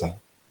playstyle.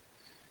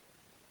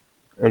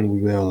 And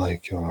we were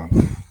like,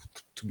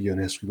 to be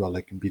honest, we were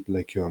like a bit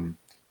like from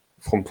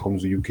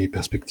the UK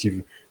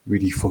perspective,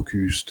 really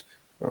focused,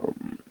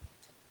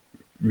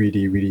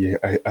 really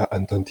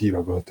attentive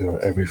about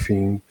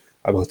everything,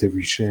 about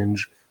every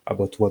change,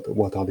 about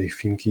what are they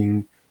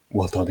thinking,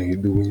 what are they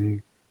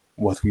doing,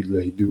 what will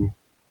they do,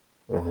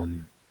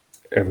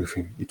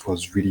 everything. It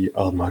was really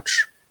hard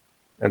match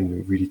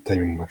and really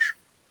timing match.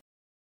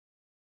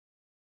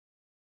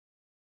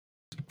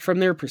 From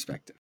their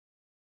perspective.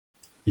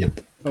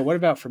 Yep. But what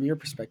about from your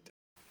perspective?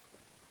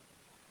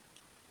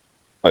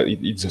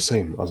 It's the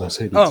same as I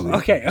said. Oh, It's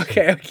okay, the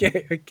same. okay,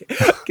 okay, okay.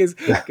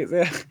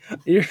 Because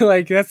you're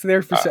like that's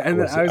there for sure, I and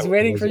was I I, was I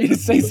waiting was for you to I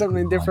was say looking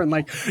something like, different.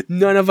 Like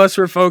none of us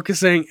were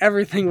focusing,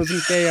 everything was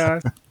in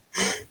chaos.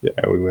 yeah,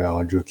 we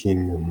were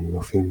joking and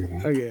laughing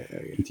and Okay,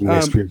 okay. eating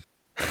ice cream.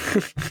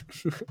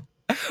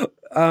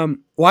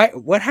 Why?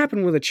 What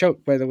happened with a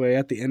choke? By the way,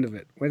 at the end of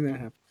it, when did that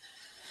happen?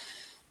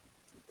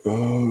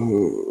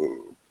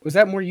 Uh, Was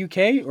that more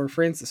UK or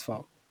France's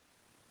fault?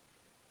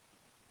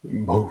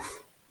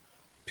 Both,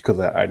 because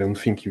I don't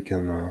think you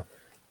can Yeah,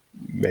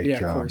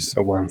 make of course.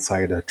 a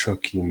one-sided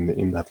choke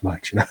in that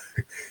match.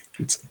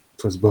 It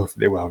was both.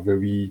 They were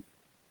very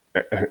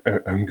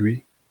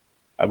hungry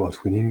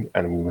about winning,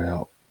 and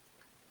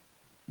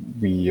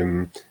we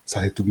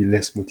started to be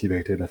less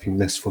motivated. I think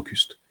less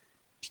focused,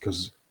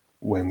 because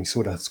when we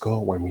saw that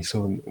score, when we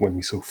saw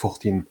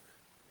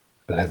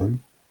 14-11,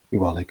 we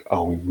were like,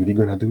 "Are we really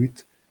gonna do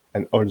it?"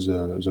 And all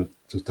the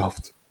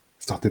doubt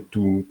started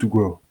to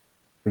grow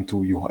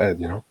into your head,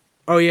 you know.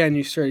 Oh yeah, and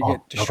you started to Oh, get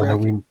I'm gonna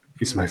distracted. win.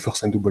 It's my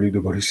first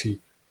WWC.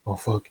 Oh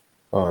fuck.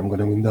 I'm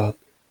gonna win that.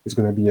 It's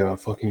gonna be a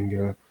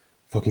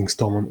fucking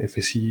storm on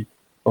FSE.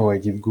 Oh, I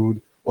did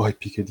good. Oh, I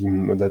picked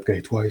him that guy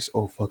twice.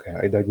 Oh fuck,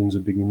 I died in the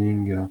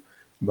beginning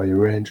by a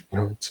range. You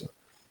know,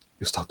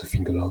 you start to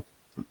think a lot.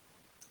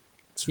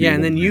 It's Yeah, really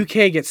and not then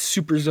great. UK gets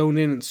super zoned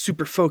in and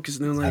super focused,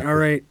 and they're like, "All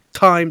Exactly. right,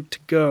 time to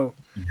go."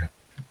 Yeah.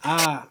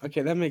 Ah,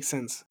 okay, that makes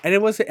sense. And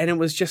it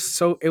was just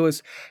so it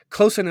was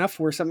close enough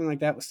where something like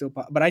that was still.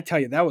 But I tell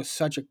you, that was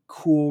such a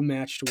cool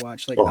match to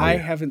watch. Like Oh I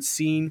yeah. haven't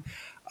seen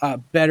a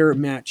better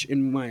match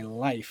in my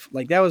life.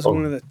 Like that was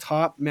one Oh, of the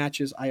top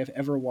matches I have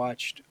ever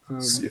watched.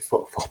 see,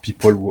 for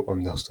people who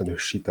understand the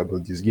shit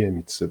about this game,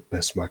 it's the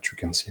best match you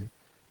can see.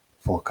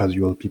 For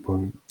casual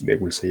people, they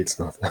will say it's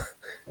not.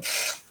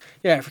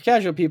 Yeah, for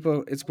casual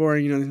people, it's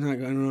boring. You know, there's not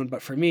going on.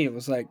 But for me, it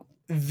was like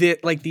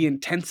the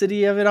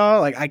intensity of it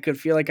all. Like I could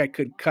feel like I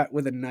could cut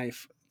with a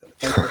knife,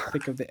 like the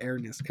thick of the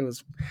airness. It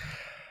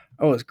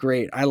was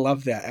great. I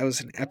love that. That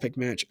was an epic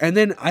match. And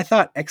then I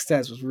thought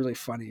Xtaz was really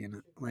funny in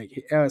it.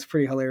 Like that was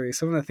pretty hilarious.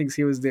 Some of the things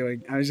he was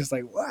doing, I was just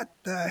like, "What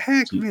the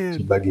heck, man?"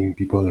 Teabagging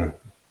people.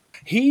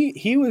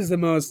 He was the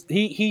most.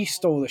 He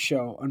stole the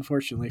show.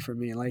 Unfortunately for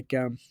me, like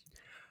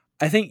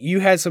I think you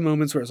had some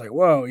moments where it's like,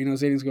 "Whoa,"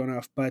 Zayden's going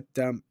off, but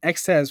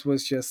Xtaz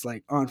was just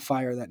like on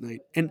fire that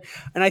night. And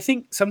I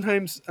think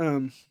sometimes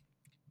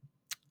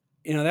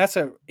that's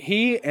a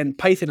he and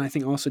Python. I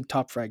think also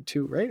top frag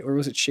too, right? Or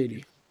was it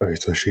Shady?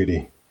 It's so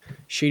shitty.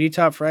 Shady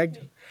top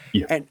fragged.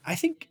 Yeah. And I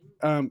think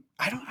I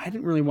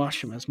didn't really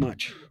watch him as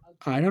much.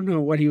 I don't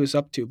know what he was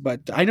up to,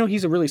 but I know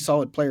he's a really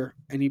solid player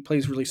and he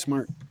plays really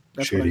smart.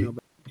 That's what I know Shitty.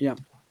 about. Yeah.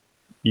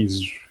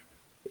 He's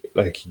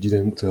like he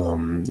didn't.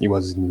 He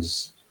was in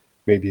his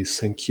maybe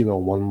same kill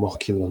or one more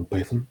kill on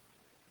Python,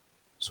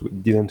 so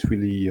it didn't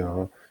really.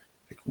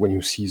 Like when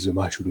you see the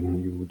match,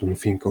 you don't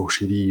think, oh,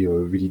 Shady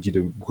really did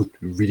a good,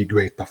 really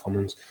great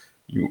performance.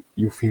 You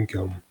think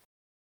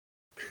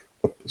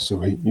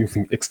sorry, you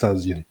think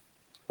Extase did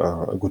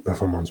a good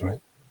performance, right?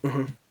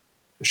 Uh-huh.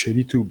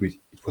 Shady too, but it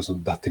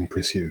wasn't that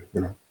impressive,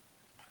 you know.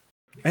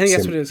 I think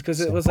that's what Same, it is because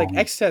it same was for like me.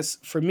 Excess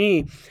for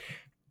me.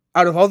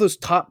 Out of all those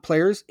top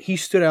players, he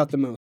stood out the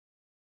most.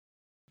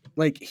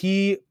 Like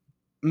he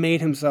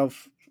made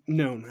himself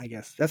known. I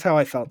guess that's how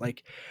I felt.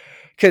 Like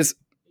because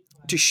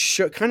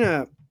to kind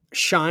of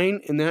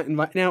shine in that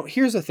environment. Now,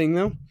 here's the thing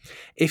though.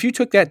 If you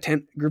took that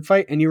 10 group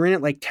fight and you ran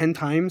it like 10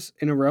 times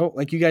in a row,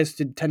 like you guys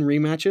did 10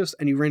 rematches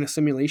and you ran a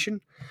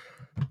simulation,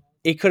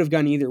 it could have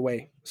gone either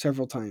way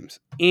several times.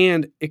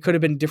 And it could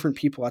have been different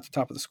people at the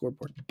top of the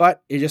scoreboard.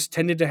 But it just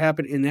tended to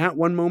happen in that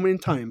one moment in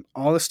time.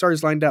 All the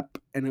stars lined up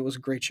and it was a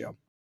great show.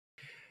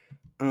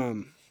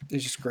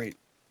 It's just great.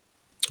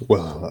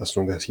 Well, as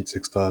long as it's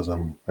Extase,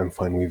 I'm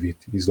fine with it.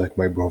 He's like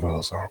my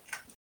brother, so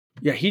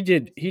Yeah, he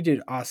did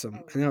awesome.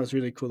 And that was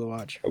really cool to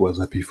watch. I was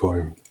happy for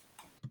him.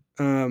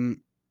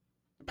 Um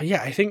but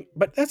yeah, I think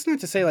but that's not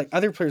to say like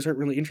other players aren't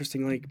really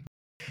interesting. Like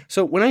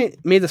so when I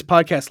made this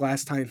podcast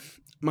last time,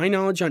 my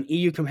knowledge on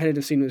EU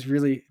competitive scene was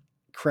really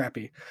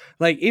crappy.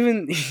 Like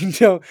even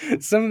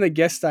some of the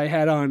guests I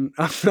had on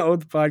the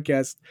old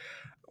podcast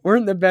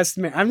weren't the best.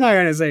 I'm not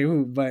gonna say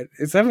who, but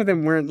some of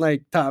them weren't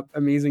like top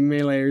amazing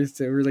meleeers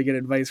to really get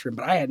advice from.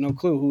 But I had no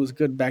clue who was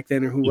good back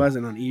then or who Yeah.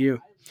 wasn't on EU.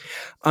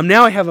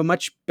 Now I have a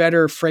much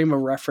better frame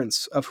of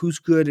reference of who's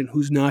good and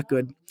who's not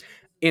good.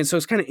 And so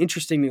it's kind of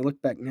interesting to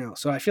look back now.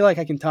 So I feel like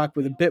I can talk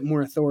with a bit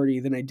more authority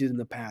than I did in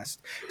the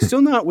past.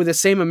 Still not with the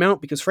same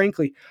amount because,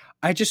 frankly,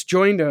 I just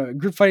joined a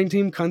group fighting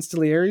team,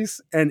 Constellieres,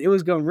 and it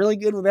was going really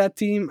good with that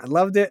team. I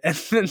loved it, and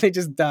then they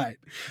just died.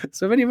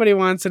 So if anybody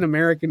wants an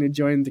American to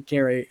join the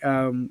carry,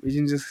 you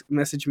can just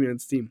message me on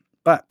Steam.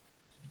 But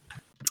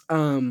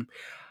um,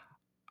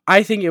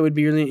 I think it would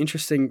be really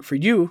interesting for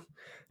you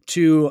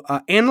to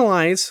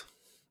analyze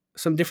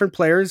some different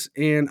players,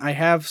 and I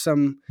have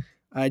some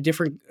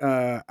different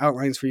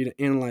outlines for you to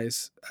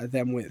analyze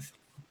them with.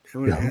 I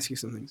want to Yeah. ask you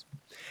some things.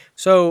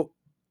 So,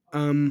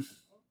 I'm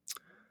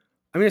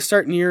going to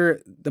start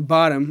near the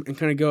bottom and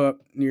kind of go up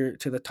near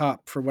to the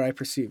top for what I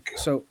perceive.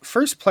 So,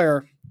 first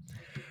player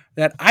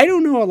that I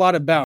don't know a lot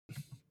about,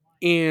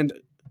 and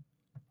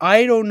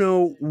I don't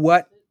know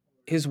what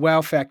his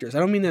wow factor is. I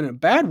don't mean that in a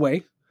bad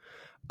way.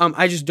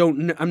 I just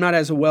don't. I'm not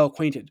as well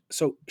acquainted.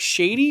 So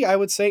Shady, I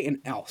would say, and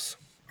Else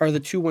are the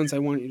two ones I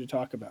want you to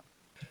talk about.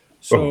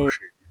 Oh, So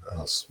shit.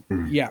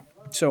 yeah.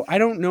 So I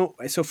don't know.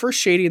 So first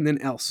Shady and then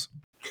Else.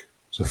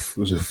 The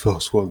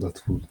first word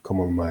that would come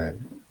on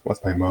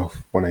my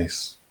mouth when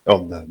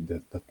heard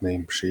that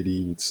name,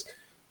 Shady, it's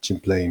team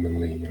play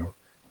mainly,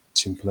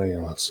 team play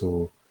and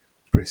also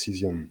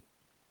precision.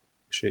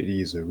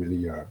 Shady is a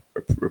really a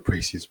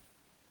precise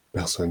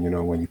person,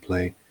 when you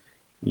play.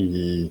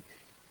 He,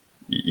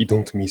 he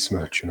don't miss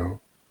much, You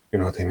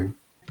know what I mean?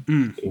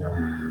 Mm.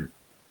 Um,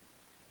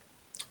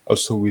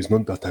 Also, he's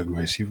not that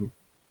aggressive.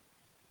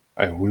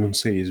 I wouldn't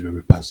say he's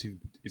very passive,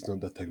 but he's not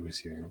that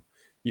aggressive,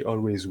 He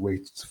always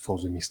waits for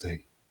the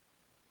mistake.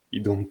 He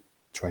don't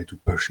try to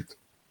push it.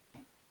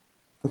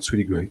 That's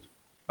really great.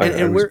 I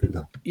And where, respect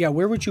that. yeah,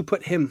 where would you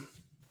put him?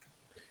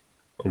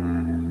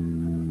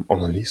 On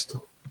a list,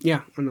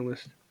 Yeah, on the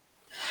list.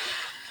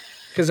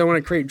 Because I want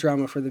to create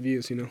drama for the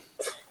views.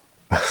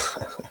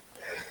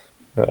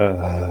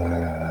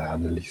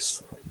 on a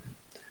list.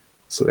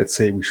 So let's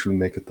say we should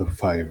make a top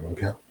five,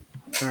 okay?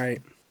 All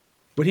right.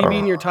 Would he be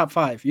in your top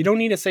 5? You don't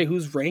need to say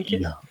who's rank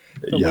it, Yeah,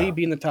 but would he yeah,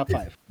 be in the top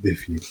 5?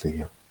 definitely,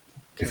 yeah,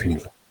 Okay.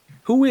 definitely.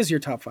 Who is your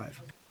top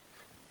 5?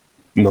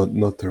 Not in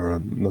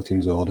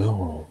the order.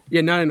 Or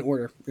Yeah, not in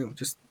order.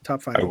 Just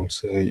top I 5. would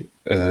say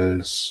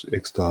else,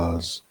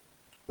 extras,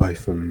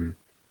 Python,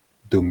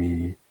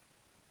 Domi,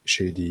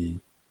 Shady,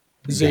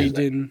 guys like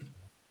Zayden.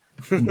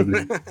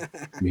 probably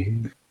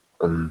me,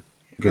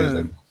 guys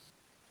like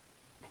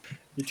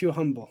You're too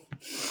humble.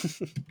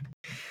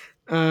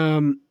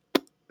 um,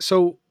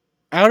 so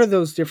out of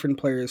those different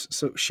players,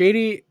 so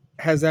Shady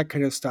has that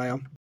kind of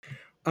style.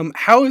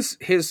 How is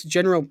his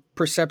general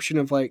perception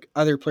of like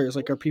other players?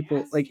 Like, are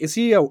people like, is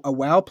he a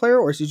WoW player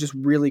or is he just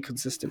really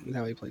consistent with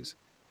how he plays?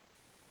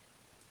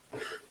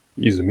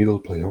 he's a middle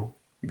player.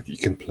 He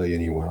can play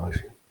anywhere, I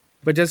think.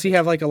 But does he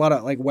have like a lot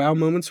of like WoW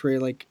moments where he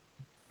like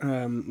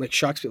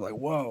shocks people like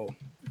whoa?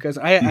 Because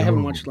I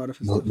haven't No, watched a lot of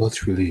his stuff.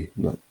 not really.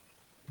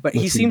 But he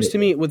Not really. seems to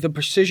me with the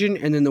precision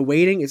and then the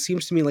weighting, it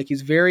seems to me like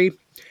he's very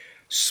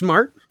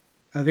smart,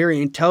 a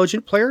very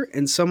intelligent player,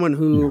 and someone Yeah,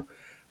 who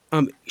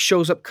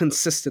shows up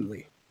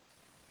consistently.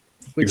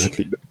 Which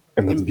exactly.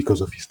 And that's in,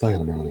 because of his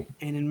style, mainly.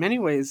 and in many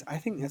ways, I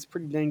think that's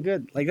pretty dang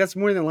good. Like that's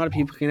more than a lot of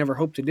people can ever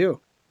hope to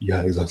do.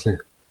 Yeah, exactly.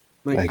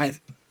 Like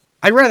Like,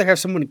 I'd rather have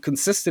someone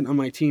consistent on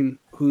my team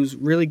who's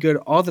really good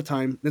all the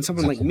time than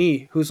someone like exactly.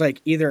 me who's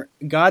like either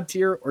god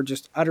tier or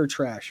just utter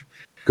trash.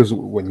 Because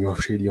when you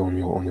have Shady on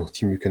your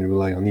team, you can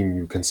rely on him.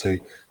 You can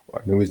say,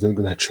 well, "No, he's not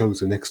gonna choose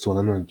the next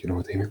tournament." You know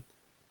what I mean?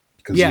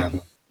 Because Yeah,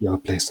 you have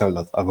a play style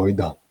that avoid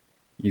that.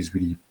 He's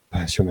really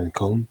passionate and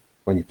calm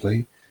when you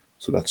play,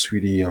 so that's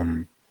really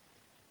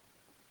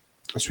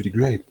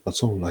great.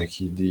 That's all. Like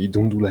he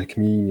don't do like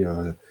me,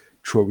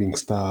 throwing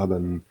stab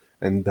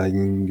and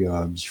dying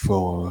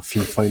before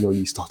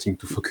finally starting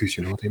to focus.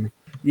 You know what I mean?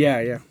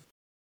 yeah.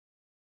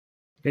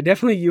 Yeah,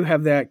 definitely you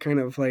have that kind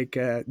of like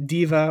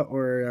diva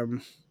or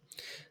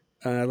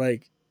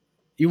like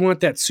you want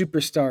that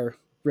superstar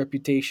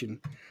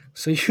reputation.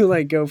 So you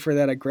like go for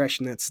that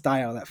aggression, that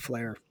style, that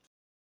flair.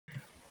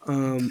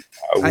 Um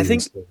I I wouldn't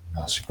think say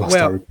well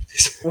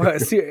superstar.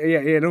 see,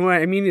 yeah, you know what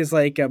I mean is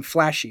like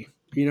flashy.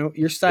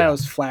 Your style Yeah,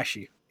 is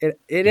flashy. It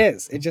yeah,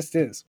 is. It just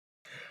is.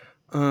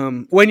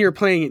 When you're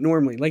playing it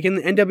normally. Like in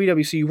the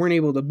NWWC, you weren't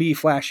able to be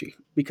flashy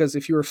because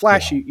if you were yeah,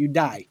 flashy, you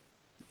die.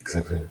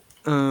 exactly.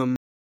 Um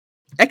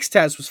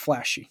Xtaz was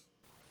flashy.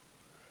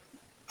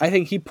 I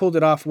think he pulled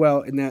it off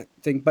well in that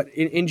thing. But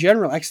in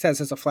general, Xtaz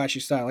has a flashy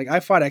style. Like I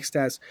fought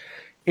Xtaz,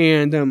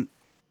 and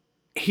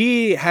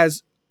he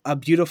has a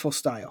beautiful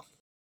style.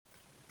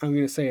 I'm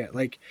gonna say it.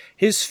 Like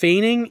his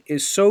feigning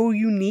is so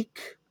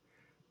unique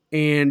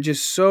and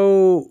just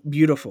so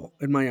beautiful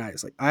in my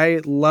eyes. Like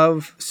I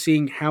love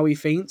seeing how he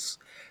feints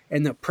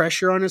and the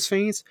pressure on his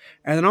feints,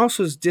 and then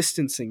also his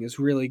distancing is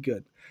really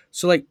good.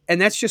 So like, and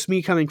that's just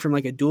me coming from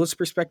like a duelist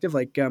perspective.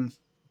 Like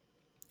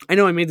I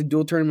know I made the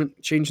duel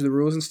tournament change the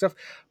rules and stuff,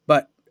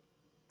 but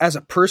as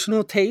a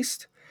personal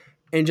taste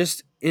and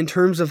just in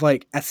terms of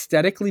like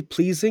aesthetically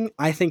pleasing,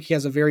 I think he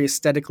has a very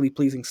aesthetically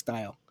pleasing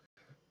style.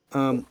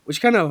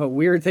 Which kind of a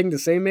weird thing to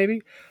say,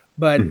 maybe,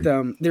 but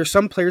Mhm. there's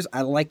some players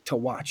I like to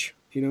watch,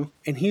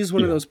 and he's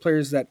one of Yeah, those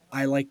players that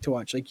I like to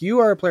watch. Like you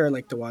are a player I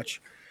like to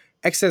watch.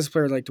 X is a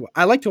player I like to watch.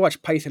 I like to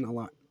watch Python a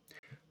lot.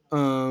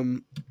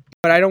 Um,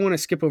 but I don't want to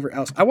skip over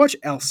Else. I watch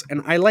Else,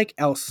 and I like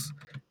Else.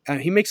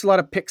 He makes a lot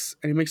of picks,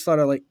 and he makes a lot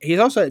of like. He's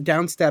also a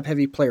downstab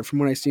heavy player, from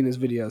what I see in his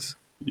videos.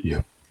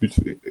 yeah. But,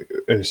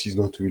 else he's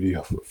not really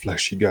a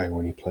flashy guy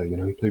when he play.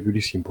 He play really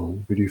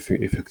simple, really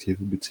effective,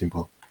 but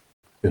simple.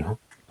 You know,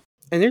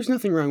 And there's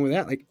nothing wrong with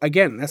that. Like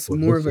again, that's but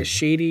more of a nothing.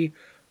 shady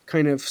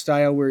kind of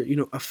style where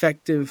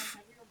effective,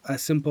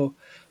 simple.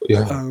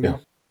 Yeah, yeah.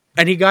 Um,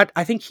 and he got.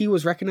 I think he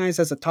was recognized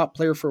as a top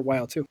player for a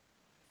while too.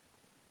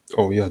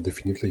 Oh yeah,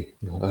 definitely.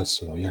 Yeah,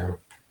 that's yeah.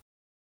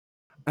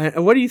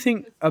 And what do you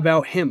think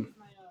about him?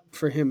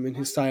 for him and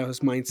his style, his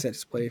mindset,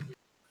 his play?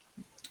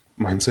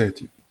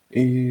 Mindset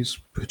is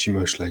pretty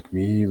much like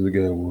me, the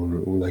guy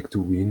who like to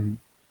win.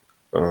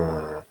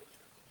 Uh,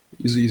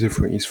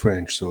 he's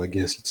French, so I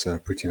guess it's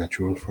pretty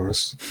natural for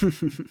us.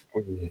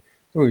 We-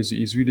 No,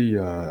 he's really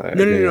No, a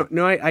no, no, guy. no,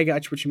 no. I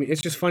got you what you mean.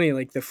 It's just funny.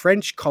 Like the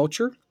French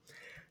culture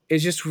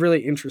is just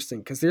really interesting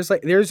because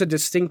there's a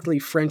distinctly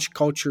French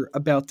culture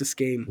about this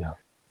game. Yeah,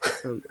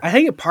 I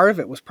think a part of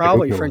it was I don't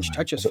probably know French why.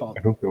 Touch's fault.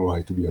 I don't know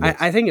why, to be I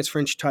honest. think it's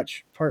French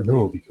Touch partly.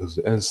 No, because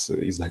as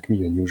is like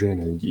me, a new gen,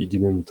 and he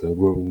didn't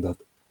grow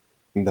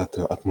in that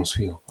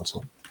atmosphere.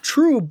 Also,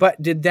 True,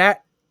 but did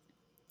that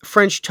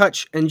French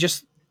Touch and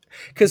just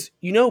because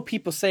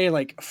people say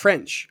like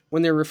French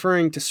when they're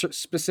referring to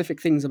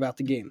specific things about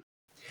the game.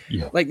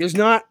 yeah, Like there's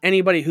not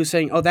anybody who's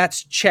saying, "Oh,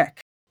 that's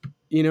Czech."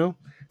 You know,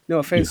 no yeah.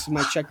 offense to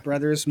my Czech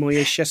brothers,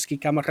 moje česky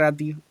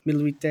kamarady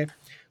milujte,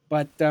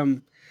 but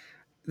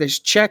there's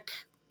Czech.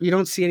 You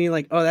don't see any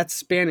like, "Oh, that's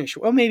Spanish."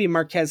 Well, maybe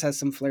Marquez has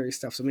some flary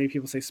stuff, so maybe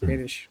people say Mm.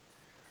 Spanish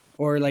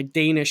or like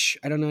Danish.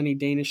 I don't know any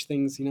Danish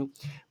things.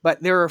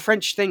 But there are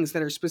French things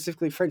that are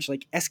specifically French,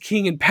 like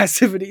esking and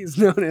passivity is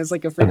known as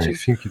like a And French I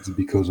thing. think it's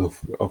because of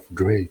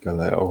Drake,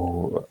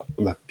 or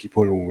like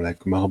people who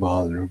like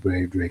Marble,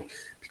 Brave Drake,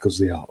 because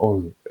they are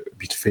all a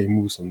bit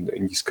famous in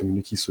this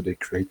community, so they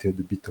created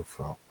a bit They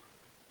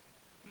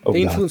of that.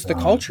 influenced the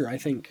culture, I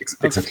think,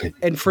 of Exactly.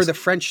 and for the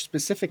French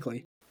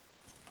specifically.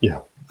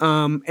 Yeah.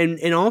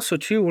 And also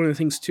too, one of the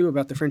things too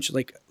about the French,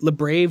 like Le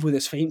Brave with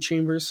his feint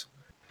chambers.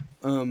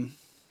 Um,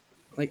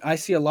 like I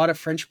see a lot of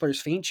French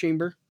players feint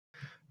chamber.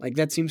 Like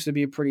that seems to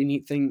be a pretty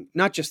neat thing.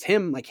 Not just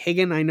him, like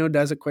Hagen, I know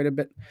does it quite a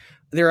bit.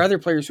 There are other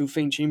players who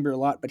feint chamber a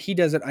lot, but he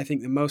does it, I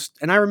think, the most.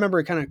 And I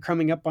remember kind of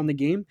coming up on the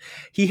game.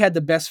 He had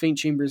the best feint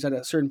chambers at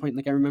a certain point.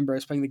 Like I remember I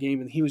was playing the game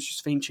and he was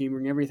just feint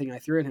chambering everything I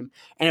threw at him.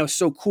 And it was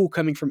so cool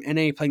coming from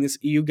NA playing this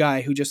EU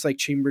guy who just like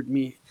chambered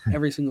me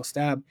every single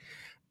stab.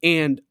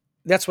 And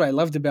that's what I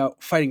loved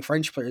about fighting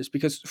French players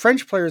because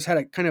French players had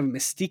a kind of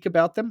mystique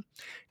about them.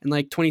 In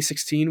like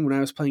 2016, when I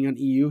was playing on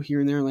EU here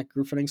and there, like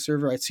group fighting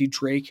server, I'd see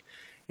Drake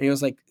and he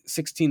was like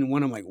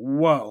 16-1. I'm like,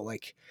 whoa.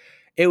 Like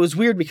it was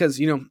weird because,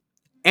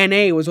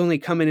 NA was only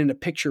coming into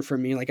picture for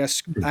me. Like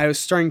I was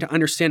starting to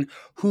understand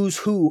who's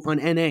who on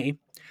NA.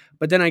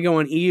 But then I go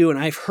on EU and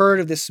I've heard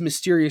of this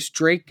mysterious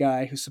Drake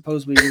guy who's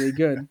supposedly really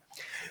good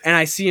and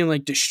I see him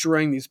like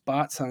destroying these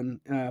bots on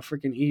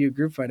freaking EU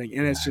group fighting,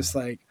 and it's just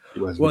like, It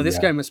was whoa, really this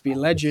guy must be a out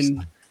of legend.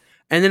 sight.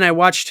 And then I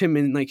watched him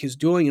in like his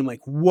dueling. I'm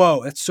like,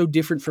 whoa, that's so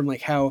different from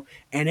like how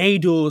NA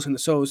duels, and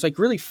so it was like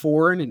really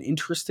foreign and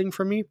interesting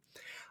for me.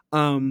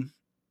 Um,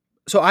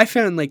 so I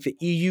found like the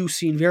EU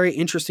scene very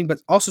interesting,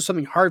 but also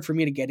something hard for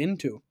me to get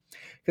into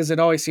because it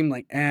always seemed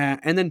like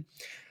And then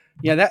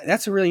yeah,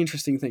 that's a really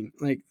interesting thing.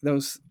 Like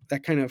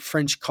that kind of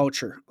French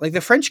culture, like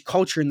the French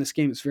culture in this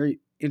game is very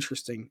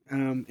interesting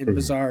and Mm.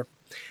 bizarre.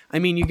 I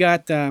mean, you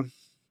got and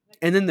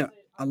then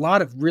a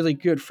lot of really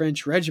good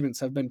French regiments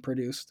have been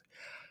produced.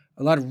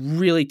 A lot of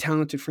really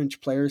talented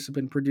French players have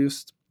been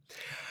produced.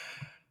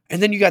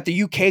 And then you got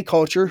the UK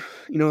culture,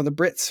 the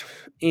Brits,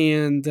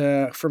 and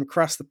from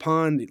across the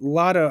pond, a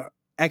lot of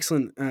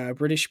excellent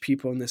British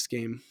people in this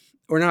game,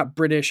 or not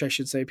British, I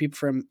should say, people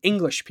from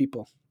English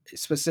people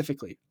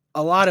specifically.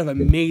 A lot of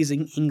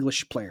amazing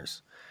English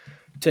players.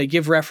 To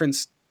give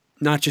reference,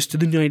 not just to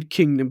the United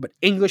Kingdom, but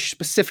English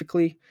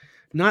specifically,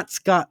 not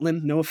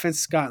Scotland. No offense,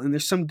 Scotland.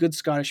 There's some good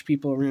Scottish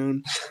people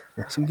around.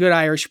 Some good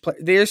Irish players.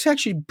 There's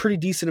actually a pretty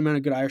decent amount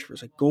of good Irish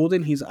players. Like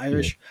Golden, he's Yeah.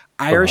 Irish.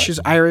 Irish is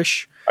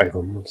Irish.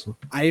 Ivan also.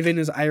 Ivan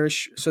is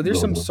Irish. So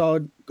there's some Gordon.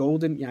 solid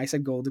Golden. Yeah, I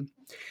said Golden.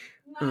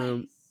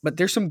 But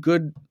there's some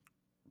good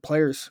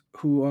players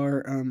who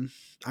are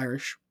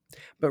Irish.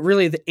 But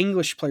really, the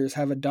English players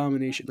have a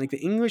domination, like the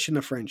English and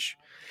the French.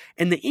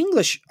 And the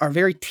English are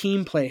very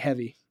team play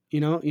heavy. You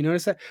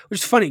notice that?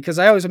 Which is funny because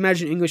I always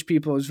imagine English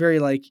people as very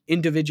like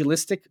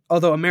individualistic,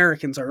 although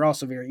Americans are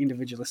also very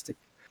individualistic.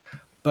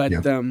 But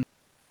Yeah.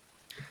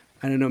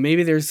 I don't know.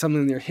 Maybe there's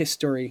something in their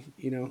history,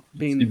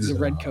 being It's the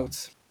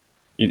redcoats.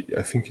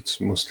 I think it's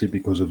mostly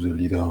because of the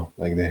leader.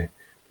 Like they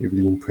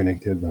really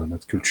impregnated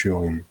that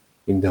culture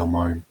in their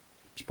mind.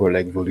 People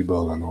like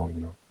volleyball and all.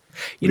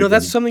 That's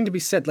Volleyball. something to be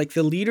said. Like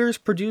the leaders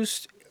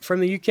produced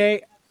from the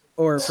UK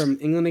or from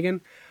England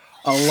again,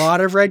 a lot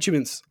of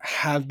regiments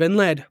have been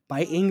led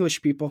by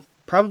English people,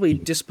 probably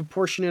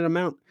disproportionate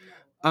amount.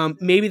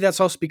 Maybe that's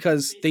also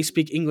because they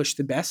speak English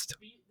the best,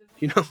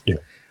 you know, Yeah.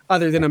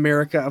 other than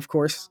America, of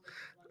course,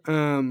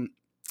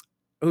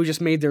 who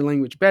just made their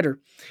language better.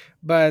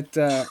 But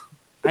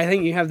I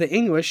think you have the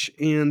English,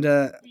 and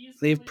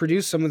they've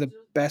produced some of the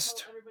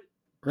best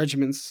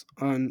regiments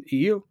on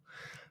EU.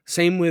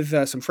 Same with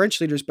some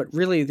French leaders, but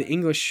really the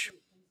English.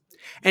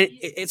 And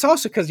it's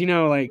also because,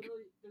 like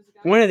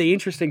one of the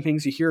interesting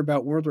things you hear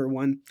about World War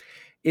One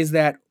is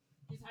that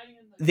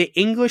the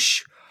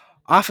English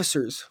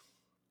officers,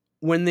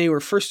 when they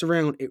were first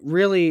around, it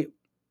really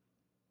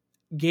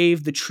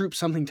gave the troops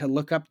something to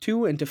look up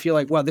to and to feel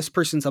like, wow, this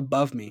person's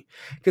above me.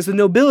 Because the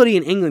nobility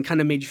in England kind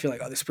of made you feel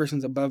like, oh, this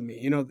person's above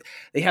me.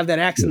 They have that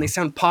accent. They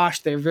sound posh.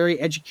 They're very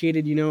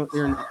educated.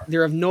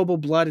 They're of noble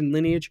blood and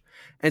lineage.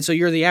 And so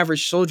you're the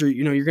average soldier.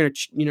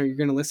 You're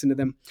gonna listen to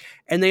them.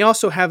 And they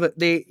also have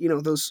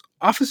those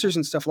officers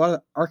and stuff. A lot of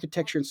the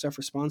architecture and stuff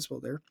responsible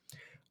there.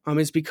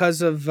 Is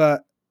because of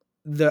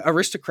the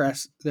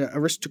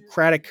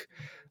aristocratic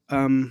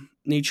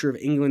nature of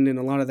England, and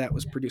a lot of that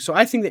was produced. So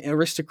I think the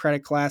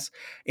aristocratic class,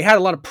 it had a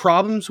lot of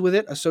problems with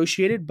it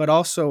associated, but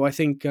also I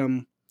think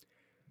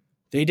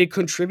they did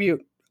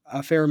contribute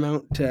a fair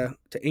amount to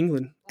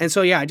England. And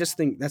so I just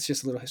think that's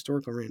just a little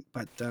historical rant,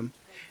 but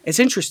it's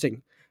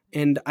interesting.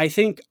 And I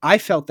think I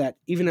felt that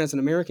even as an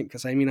American,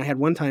 because I had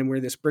one time where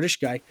this British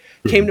guy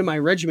came to my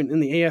regiment in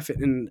the AF,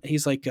 and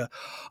he's like,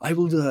 I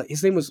will,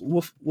 his name was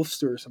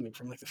Wolfster or something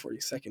from like the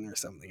 42nd or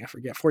something. I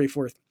forget,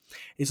 44th.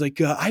 He's like,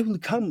 I will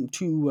come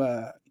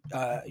to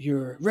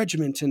your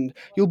regiment and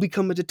you'll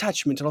become a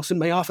detachment and I'll send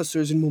my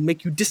officers and we'll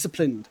make you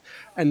disciplined.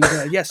 And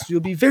yes,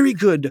 you'll be very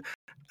good.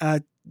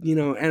 And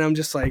I'm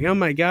just like, oh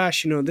my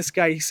gosh, this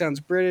guy, he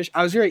sounds British.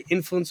 I was very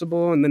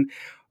influenceable. And then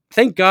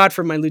thank God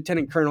for my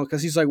lieutenant colonel,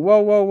 because he's like,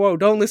 whoa,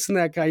 don't listen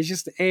to that guy. He's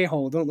just an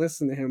a-hole. Don't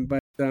listen to him.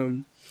 But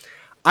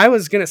I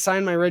was going to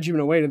sign my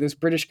regiment away to this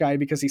British guy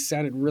because he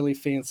sounded really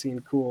fancy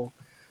and cool.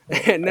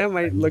 And that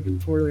might look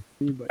poorly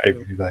on me. But, I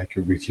really like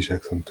a British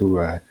accent too.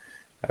 I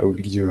would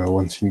give you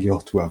one finger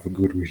to have a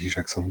good British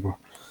accent.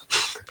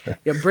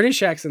 Yeah,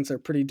 British accents are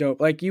pretty dope.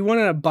 Like, you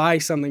want to buy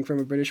something from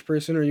a British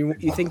person, or you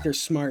think they're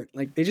smart.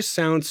 Like, they just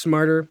sound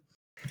smarter,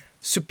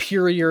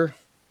 superior,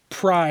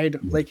 pride.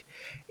 Like,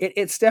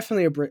 it's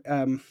definitely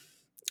a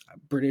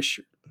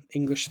British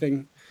English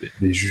thing.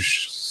 They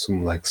just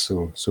sound like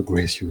so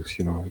gracious,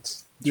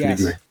 It's yes.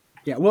 really great.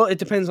 Yeah, well, it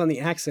depends on the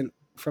accent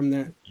from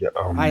that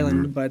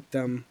island, but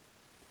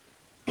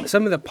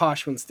some of the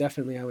posh ones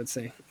definitely, I would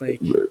say.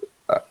 Like,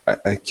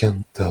 I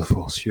can't tell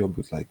for sure,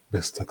 but like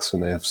best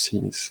accent I have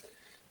seen is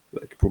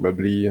like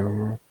probably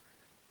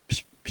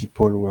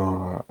people who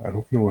are, I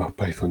don't know where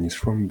Python is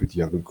from, but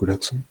you have a good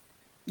accent.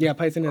 Yeah,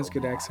 Python has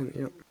good accent.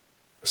 Yeah.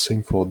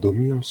 Same for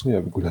Domi also, you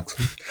have a good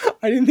accent.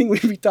 I didn't think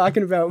we'd be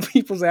talking about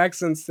people's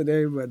accents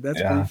today, but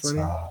that's pretty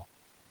funny.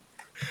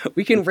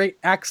 We can rate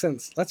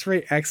accents. Let's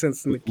rate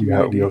accents in the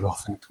community. We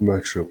overthink too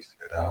much, so we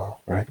said,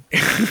 right?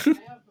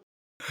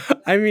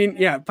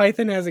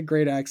 Python has a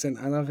great accent.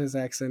 I love his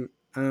accent.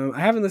 I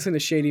haven't listened to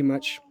Shady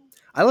much.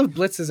 I love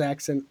Blitz's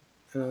accent.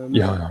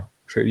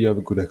 Shady have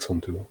a good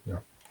accent too. Yeah.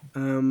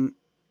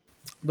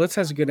 Blitz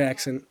has a good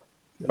accent.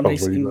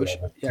 Nice English.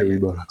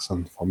 Terrible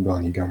accent from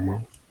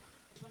Birmingham.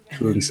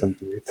 To listen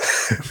to it.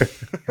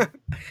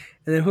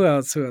 And then who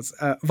else?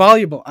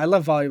 Voluble. I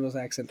love Voluble's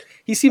accent.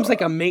 He seems like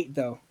a mate,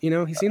 though.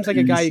 He seems like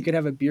a guy you could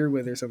have a beer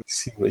with or something.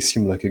 He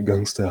seemed like a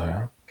gangster,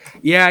 huh?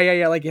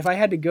 Yeah. Like, if I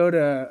had to go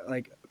to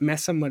like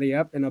mess somebody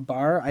up in a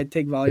bar, I'd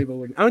take Voluble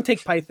with me. I would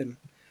take Python.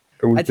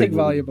 I'd take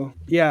Voluble.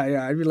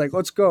 Yeah. I'd be like,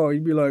 let's go.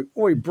 You'd be like,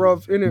 oi,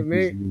 bruv, in it,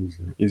 mate.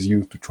 He's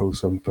used to throw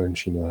some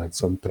punch, and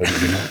some punch,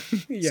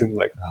 Seems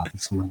like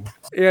that.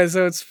 Yeah,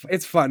 so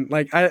it's fun.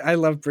 Like, I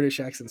love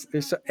British accents.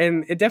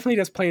 And it definitely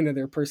does play into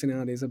their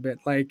personalities a bit.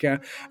 Like,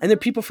 and the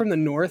people from the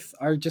north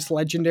are just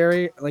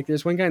legendary. Like,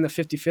 there's one guy in the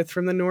 55th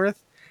from the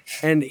north,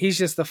 and he's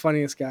just the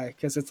funniest guy,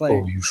 because it's like...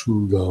 Oh, you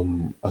should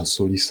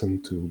also listen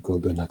to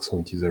Golden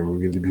accent. He's a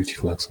really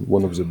beautiful accent.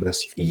 One of the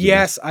best.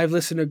 Yes, I've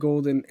listened to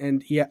Golden,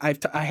 and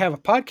I have a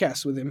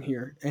podcast with him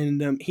here,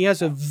 and he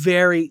has a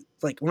very...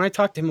 Like, when I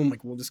talk to him, I'm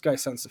like, well, this guy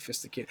sounds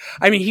sophisticated.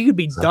 He could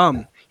be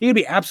dumb. He could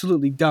be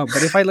absolutely dumb.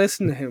 But if I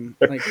listen to him,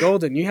 like,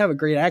 Golden, you have a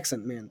great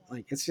accent, man.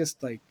 Like, it's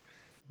just, like,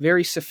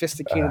 very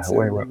sophisticated.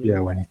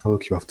 When he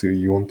talks,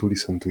 you want to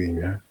listen to him,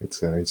 yeah?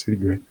 It's really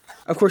great.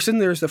 Of course, then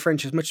there's the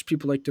French. As much as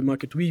people like to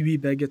mock it, oui,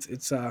 baguette,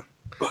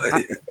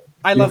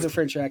 I love the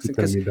French accent.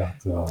 Tell me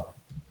that,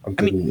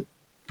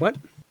 what?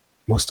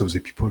 Most of the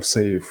people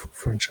say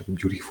French have a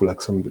beautiful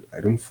accent, but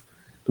I don't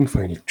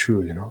find it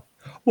true,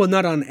 Well,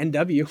 not on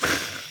NW.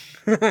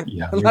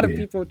 Yeah, a lot of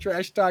people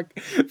trash talk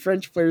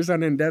French players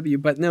on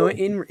NW, but no,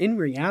 in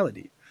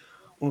reality,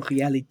 en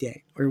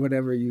réalité, or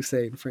whatever you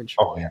say in French.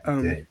 Oh yeah.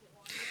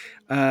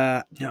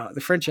 No, the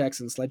French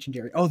accent's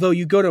legendary. Although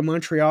you go to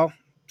Montreal,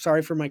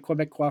 sorry for my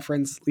Quebecois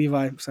friends,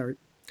 Levi, sorry,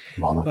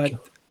 but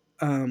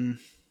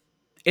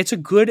it's a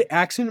good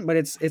accent, but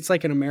it's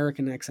like an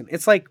American accent.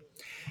 It's like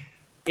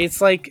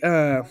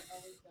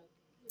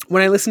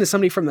when I listen to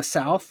somebody from the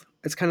South.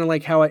 It's kind of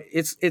like how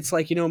it's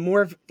like,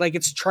 more of like,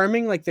 it's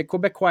charming. Like, the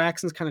Quebecois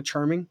accent's kind of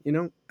charming,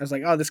 I was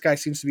like, oh, this guy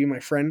seems to be my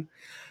friend.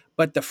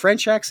 But the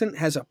French accent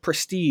has a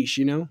prestige,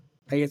 like,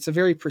 it's a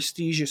very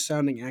prestigious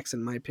sounding accent,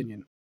 in my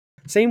opinion.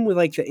 Same with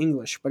like the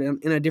English, but in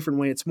a different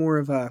way. It's more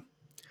of a,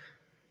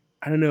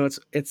 I don't know. It's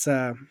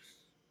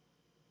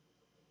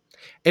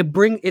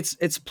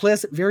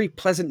pleasant, very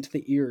pleasant to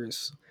the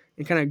ears.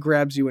 It kind of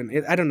grabs you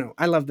in. I don't know.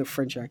 I love the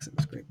French accent.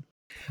 It's great.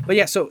 But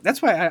yeah, so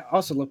that's why I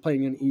also love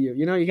playing in EU.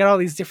 You got all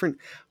these different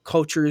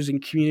cultures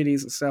and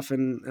communities and stuff.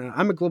 And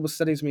I'm a global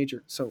studies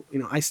major, so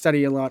I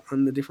study a lot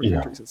on the different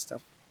countries and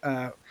stuff.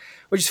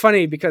 which is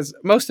funny because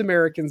most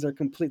Americans are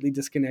completely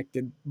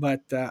disconnected.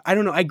 But I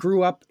don't know. I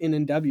grew up in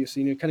NW, so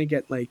kind of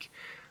get like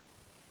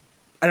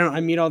I don't know.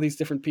 I meet all these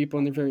different people,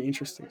 and they're very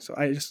interesting. So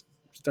I just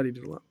studied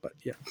it a lot. But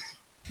yeah,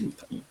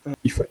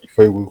 If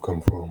I will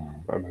come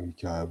from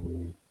America, I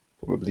will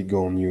probably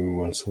go on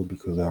you also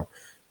because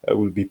I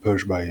will be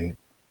pushed by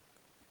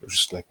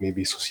just like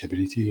maybe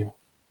sociability.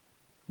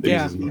 There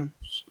yeah, is a lot,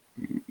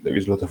 yeah. there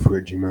is a lot of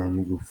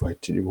regimen, group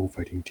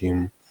fighting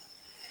team,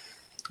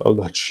 all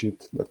that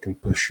shit that can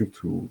push you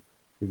to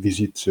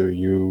visit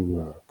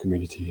your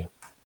community.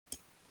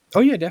 Oh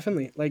yeah,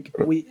 definitely. Like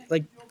we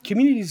like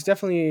communities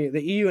definitely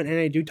the EU and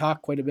NA do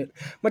talk quite a bit,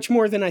 much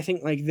more than I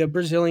think like the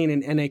Brazilian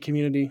and NA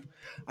community.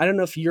 I don't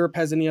know if Europe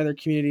has any other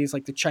communities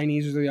like the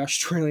Chinese or the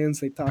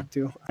Australians they talk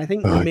to. I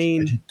think the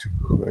main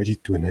I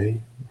did to an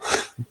A.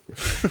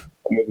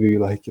 I don't really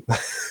like it.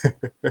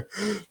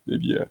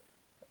 Maybe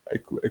I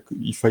could,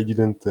 if I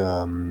didn't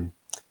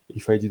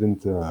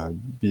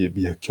be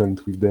a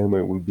cunt with them,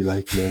 I would be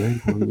like an A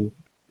probably.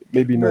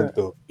 Maybe not bruh,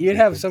 though. you'd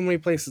have so many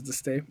places to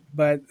stay.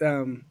 But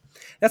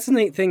that's the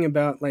neat thing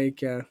about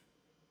like I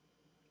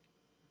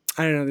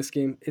don't know this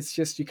game. It's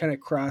just you kind of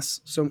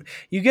cross so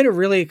you get a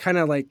really kind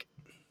of like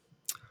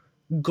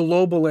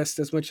globalist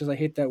as much as I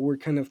hate that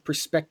word kind of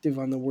perspective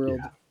on the world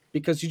Yeah,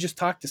 because you just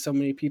talk to so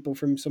many people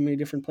from so many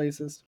different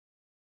places.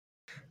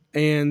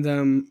 And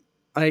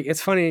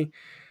it's funny.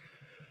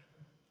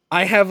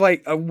 I have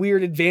like a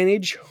weird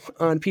advantage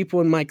on people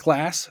in my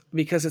class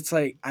because it's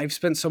like I've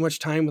spent so much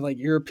time with like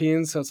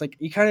Europeans, so it's like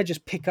you kind of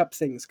just pick up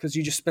things because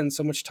you just spend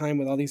so much time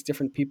with all these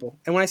different people.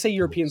 And when I say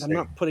Europeans, I'm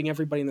not same. putting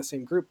everybody in the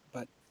same group,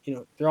 but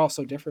they're all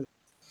so different.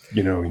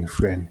 You know, in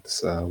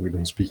France, we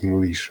don't speak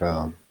English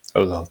a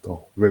lot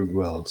or very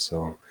well.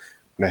 So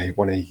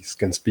when I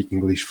can speak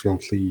English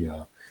fluently,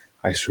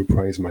 I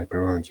surprise my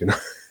parents. You know,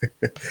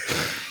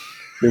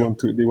 they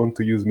want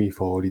to use me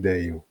for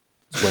holiday.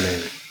 It's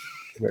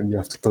when you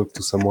have to talk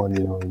to someone,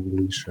 you know, in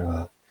English.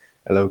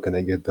 Hello, can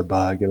I get the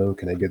bag? Hello,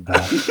 can I get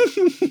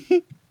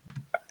that?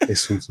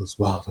 It's so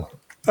smart.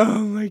 Oh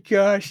my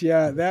gosh,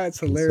 yeah, that's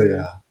Can say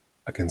hilarious.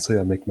 I can say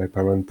I make my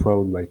parents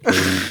proud by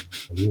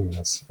playing.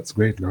 That's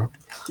great, no?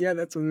 Yeah,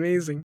 that's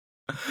amazing.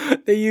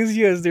 They use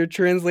you as their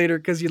translator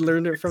because you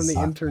learned it from the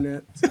Exactly,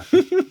 internet.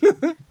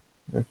 exactly.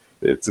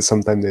 It's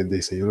sometimes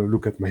they say, "Oh,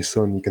 look at my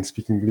son. He can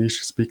speak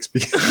English. Speak."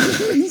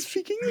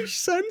 Speak English,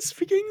 son.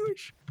 Speak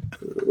English.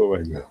 Oh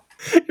my god.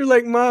 You're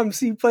like, Mom,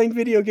 see, playing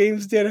video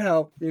games did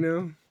help.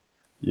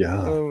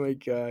 Yeah, Oh my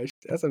gosh,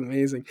 that's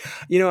amazing.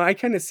 I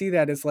kind of see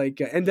that as like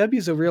NW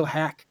is a real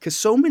hack because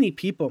so many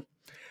people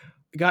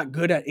got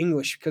good at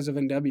English because of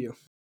NW.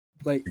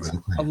 Like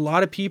exactly. a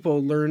lot of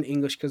people learn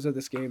English because of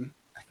this game.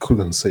 I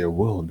couldn't say a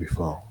word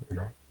before. You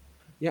know,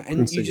 Yeah, couldn't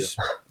and say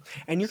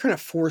a. you're kind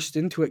of forced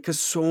into it because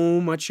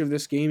so much of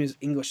this game is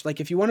English. Like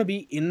if you want to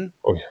be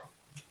Oh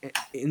yeah,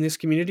 in this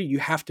community, you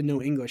have to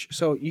know English.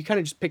 So you kind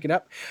of just pick it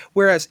up.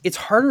 Whereas it's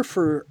harder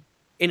for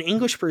an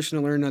English person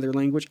to learn another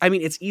language. I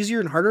mean, it's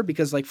easier and harder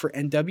because, like, for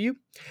NW,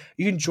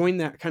 you can join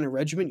that kind of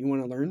regiment you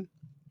want to learn.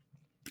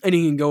 And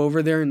you can go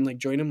over there and like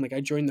join them. Like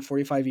I joined the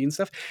 45E and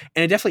stuff,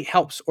 and it definitely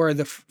helps. Or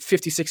the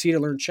 56E to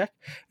learn Czech,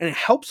 and it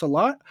helps a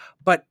lot.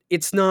 But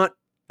it's not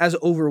as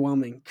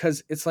overwhelming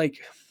because it's like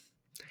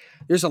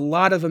there's a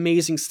lot of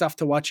amazing stuff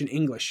to watch in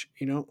English.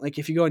 Like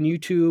if you go on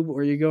YouTube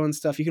or you go and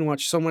stuff, you can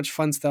watch so much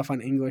fun stuff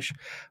on English.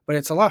 But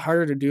it's a lot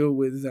harder to do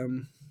with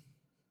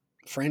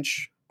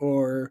French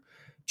or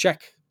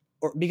Czech,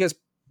 or because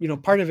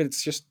part of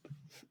it's just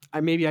I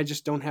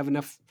just don't have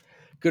enough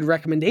good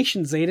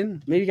recommendations,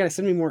 Zayden. Maybe you gotta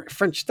send me more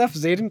French stuff,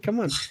 Zayden. Come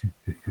on.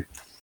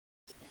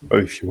 oh,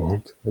 if you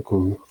want,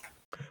 cool.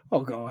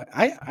 Oh god,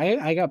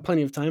 I got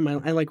plenty of time.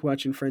 I like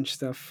watching French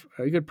stuff.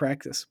 Good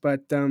practice,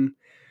 but no,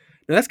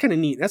 that's kind of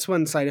neat. That's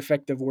one side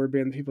effect of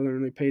Warband people don't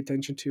really pay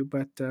attention to,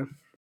 but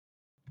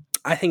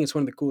I think it's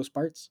one of the coolest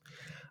parts.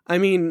 I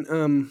mean,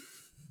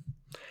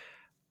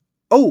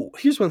 oh,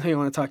 here's one thing I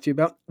want to talk to you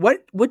about.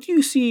 What do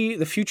you see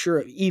the future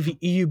of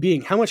EU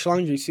being? How much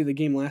longer do you see the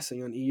game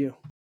lasting on EU?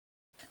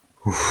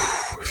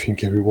 I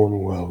think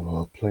everyone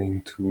will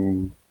playing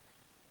to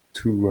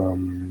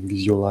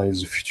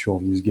visualize the future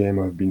of this game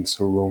have been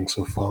so wrong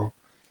so far.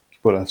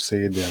 People have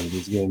said that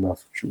this game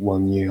after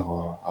 1 year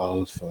or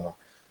half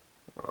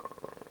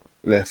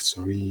left.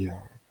 Sorry,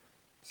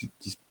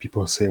 these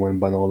people say when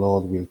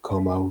Bannerlord will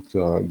come out,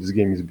 this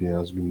game has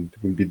been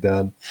will be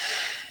dead.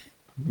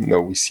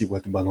 Now we see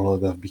what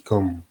Bannerlord have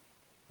become.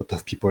 A lot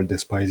of people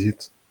despise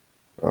it.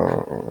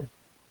 Uh,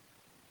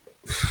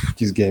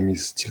 this game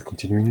is still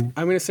continuing.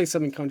 I'm going to say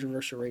something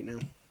controversial right now.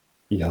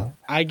 Yeah,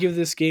 I give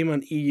this game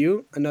on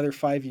EU another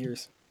 5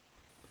 years.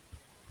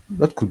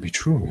 that could be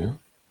true. Yeah,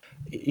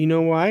 You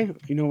know why?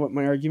 You know what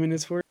my argument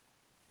is for it?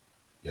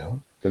 yeah.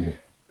 Tell me.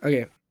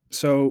 Okay,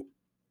 so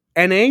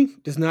NA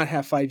does not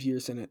have 5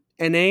 years in it.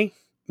 NA,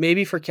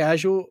 maybe for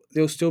casual,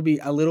 there'll still be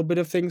a little bit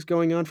of things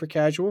going on for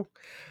casual,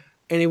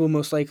 and it will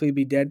most likely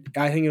be dead.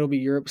 I think it'll be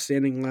Europe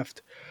standing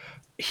left.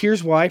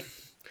 Here's why.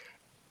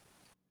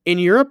 In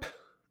Europe,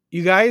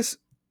 you guys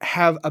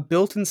have a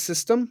built in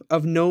system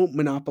of no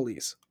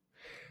monopolies.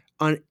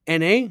 On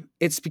NA,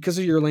 it's because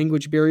of your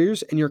language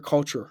barriers and your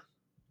culture.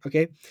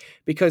 Okay?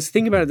 Because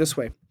think about it this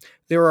way.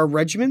 There are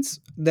regiments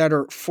that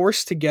are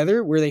forced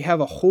together where they have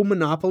a whole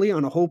monopoly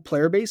on a whole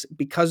player base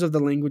because of the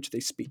language they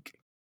speak.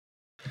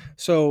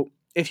 So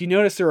if you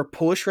notice, there are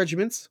Polish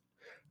regiments,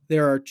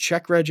 there are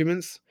Czech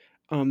regiments,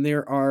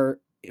 there are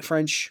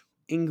French,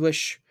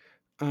 English,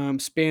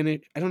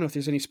 Spanish. I don't know if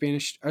there's any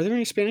Spanish. Are there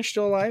any Spanish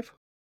still alive?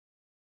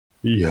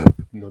 Yeah,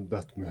 not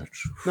that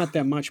much. Not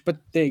that much, but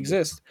they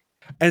exist.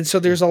 And so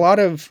there's a lot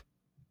of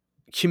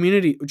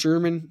community,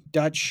 German,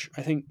 Dutch,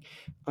 I think.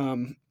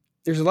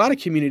 There's a lot of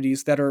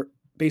communities that are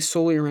based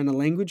solely around the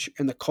language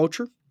and the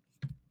culture.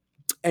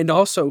 And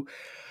also,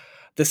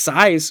 the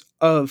size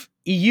of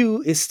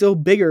EU is still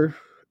bigger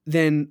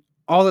than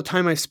all the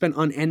time I spent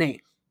on NA.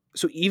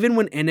 So even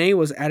when NA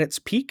was at its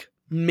peak,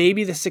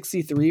 maybe the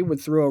 63 would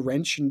throw a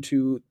wrench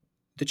into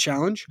the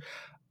challenge,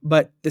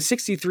 but the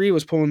 63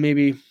 was pulling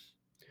maybe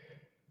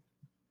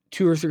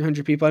 200 or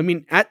 300 people. I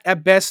mean,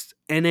 at best,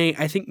 NA,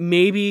 I think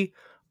maybe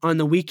on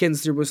the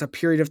weekends there was a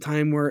period of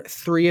time where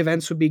 3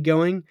 events would be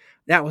going.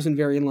 That wasn't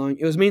very long.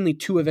 It was mainly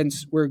 2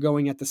 events were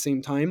going at the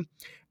same time,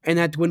 and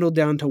that dwindled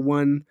down to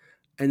 1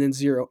 and then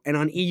 0. And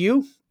on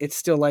EU, it's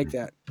still like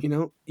that. You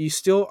know, you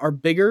still are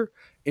bigger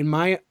in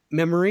my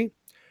memory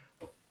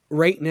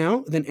right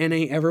now than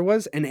NA ever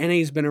was, and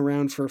NA's been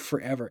around for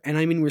forever. And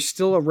I mean, we're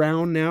still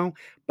around now,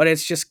 but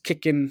it's just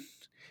kicking.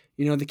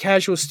 You know, the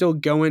casual's still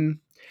going.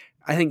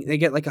 I think they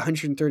get like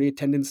 130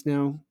 attendance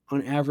now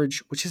on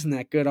average, which isn't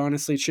that good,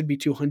 honestly. It should be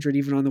 200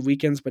 even on the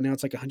weekends, but now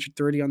it's like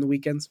 130 on the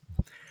weekends.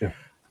 Yeah.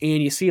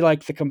 And you see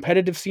like the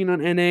competitive scene on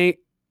NA,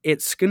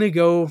 it's going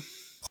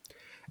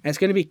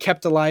to be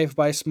kept alive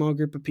by a small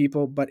group of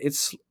people, but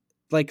it's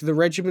like the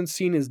regiment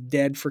scene is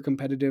dead for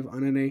competitive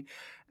on NA.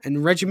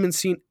 And regiment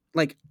scene,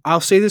 like,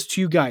 I'll say this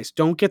to you guys,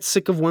 don't get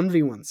sick of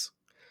 1v1s.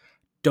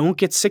 Don't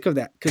get sick of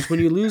that, because when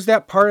you lose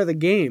that part of the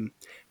game,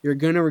 you're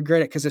going to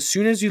regret it, because as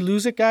soon as you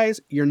lose it, guys,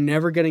 you're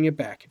never getting it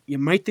back. You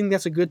might think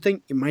that's a good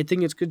thing. You might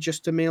think it's good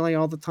just to melee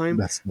all the time.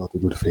 That's not a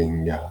good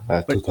thing. Yeah,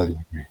 I totally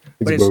agree.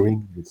 but It's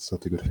boring. It's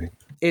not a good thing.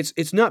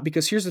 It's not,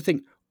 because here's the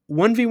thing.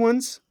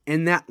 1v1s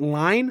and that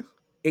line,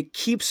 it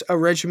keeps a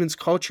regiment's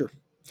culture.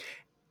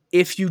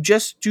 If you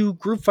just do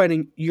group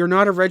fighting, you're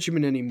not a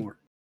regiment anymore.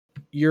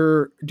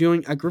 You're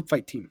doing a group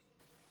fight team.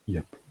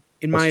 Yep.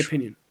 In my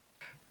opinion.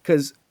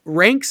 Because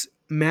ranks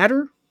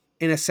matter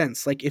in a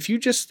sense. Like if you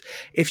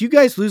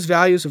guys lose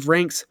values of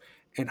ranks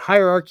and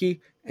hierarchy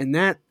and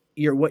that,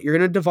 what you're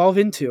going to devolve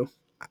into,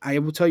 I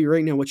will tell you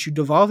right now, what you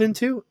devolve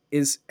into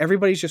is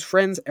everybody's just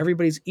friends,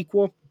 everybody's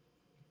equal.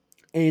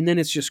 And then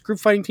it's just group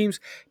fighting teams.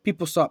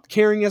 People stop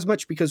caring as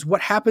much, because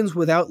what happens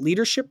without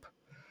leadership?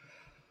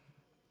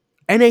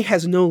 NA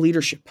has no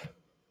leadership.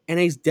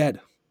 NA's dead.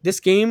 This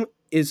game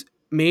is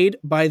made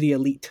by the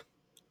elite.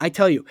 I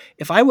tell you,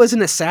 if I was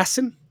an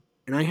assassin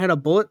and I had a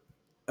bullet,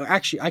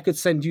 actually, I could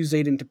send you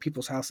Zeyden to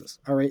people's houses.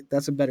 All right,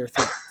 that's a better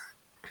thing.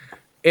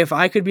 If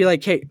I could be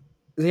like, hey,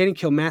 Zeyden,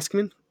 kill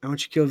Maskman. I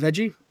want you to kill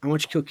Veggie. I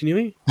want you to kill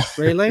Kanui,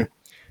 Rayleigh.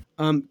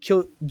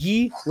 Kill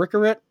Guy,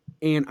 Rickaret,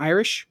 and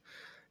Irish.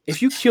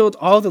 If you killed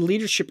all the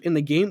leadership in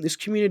the game, this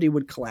community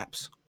would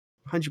collapse.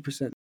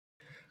 100%.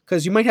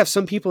 Because you might have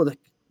some people that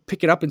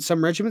pick it up in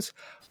some regiments,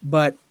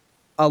 but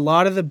a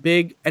lot of the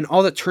big and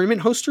all the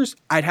tournament hosters,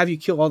 I'd have you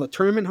kill all the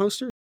tournament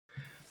hosters.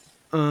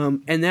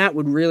 And that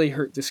would really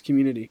hurt this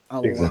community a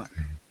lot.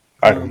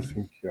 I don't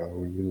think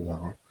we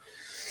will.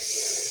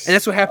 And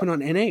that's what happened on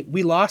NA.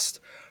 We lost,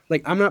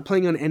 like, I'm not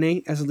playing on NA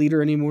as a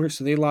leader anymore,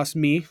 so they lost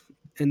me.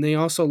 And they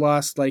also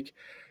lost, like,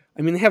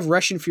 I mean, they have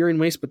Russian Fury and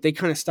Waste, but they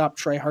kind of stopped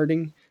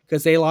tryharding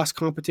because they lost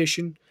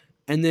competition.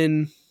 And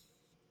then,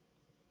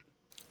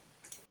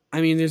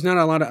 I mean, there's not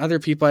a lot of other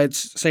people I'd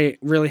say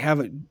really have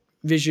a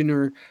vision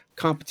or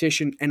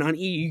competition. And on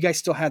E, you guys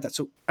still have that.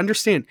 So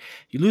understand,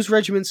 you lose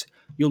regiments,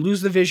 you'll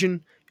lose the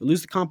vision, you'll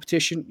lose the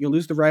competition, you'll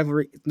lose the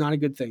rivalry. It's not a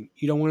good thing.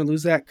 You don't want to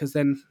lose that, because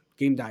then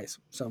game dies.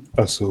 So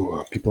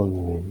also,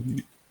 people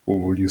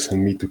who you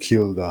send me to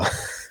kill are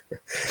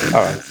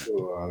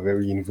also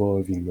very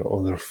involved in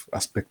other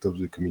aspects of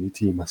the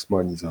community.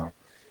 Massman is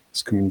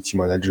community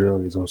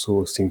manager, is also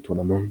hosting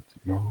tournament,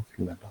 things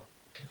like that.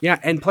 Yeah,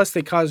 and plus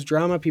they cause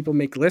drama. People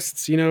make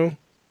lists,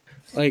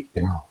 like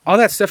all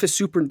that stuff is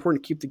super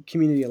important to keep the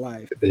community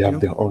alive. They have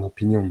their own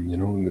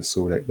opinion,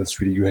 so like that's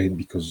really great,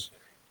 because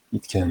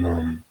it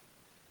can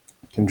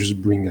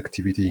just bring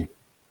activity.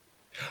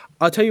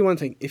 I'll tell you one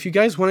thing. If you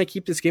guys want to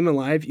keep this game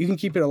alive, you can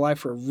keep it alive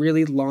for a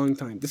really long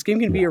time. This game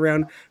can be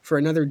around for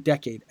another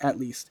decade at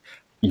least.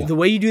 Yeah. The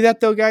way you do that,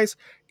 though, guys,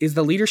 is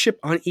the leadership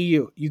on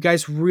EU. You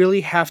guys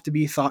really have to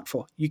be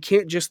thoughtful. You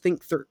can't just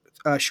think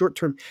short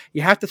term.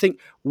 You have to think,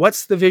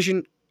 what's the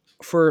vision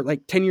for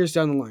like 10 years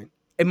down the line?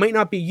 It might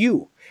not be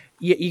you.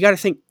 You got to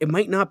think, it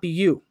might not be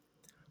you.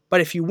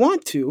 But if you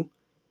want to,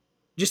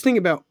 just think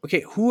about,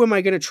 okay, who am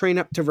I going to train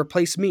up to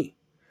replace me?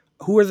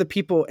 Who are the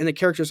people and the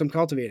characters I'm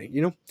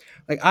cultivating?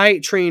 Like I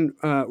trained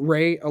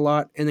Ray a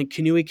lot, and then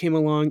Kanui came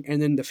along,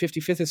 and then the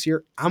 55th this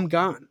year, I'm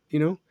gone.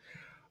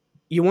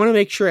 You want to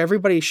make sure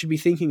everybody should be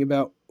thinking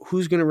about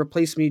who's going to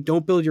replace me.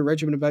 Don't build your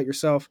regiment about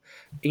yourself.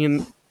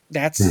 And Hmm.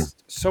 that's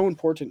so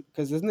important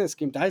because then this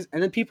game dies.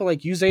 And then people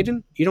like you,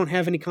 Zayden, you don't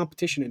have any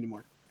competition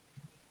anymore.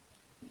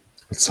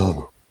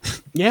 So,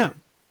 Yeah.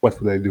 what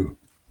would I do?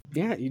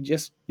 Yeah. You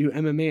just do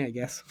MMA, I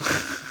guess.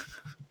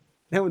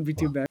 That wouldn't be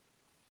too bad.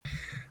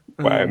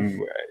 Well,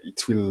 Um,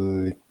 it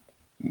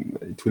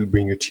will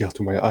bring a tear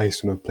to my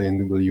eyes to not play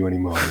NW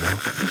anymore.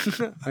 You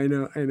know, I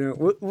know, I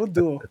know. We'll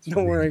duel. that's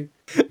Don't really worry.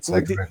 it's We'll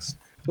like do this.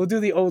 we'll do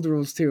the old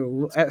rules too.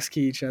 We'll ask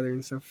each other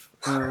and stuff.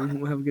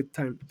 We'll have a good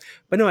time.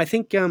 But no, I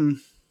think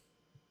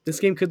this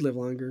game could live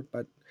longer.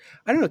 But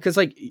I don't know because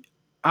like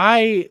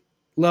I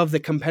love the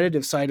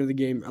competitive side of the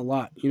game a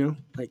lot. You know,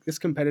 like this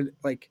competitive.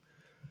 Like,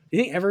 do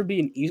you think ever be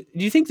an?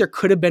 Do you think there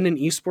could have been an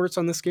esports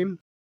on this game?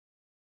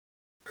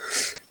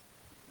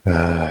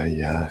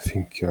 Yeah, I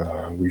think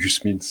we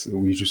just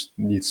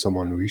need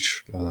someone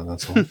rich.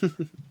 That's all.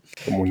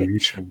 Someone Okay.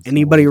 rich and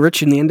Anybody someone.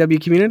 rich in the NW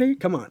community?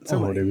 Come on, Oh,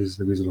 somebody. there is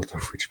a lot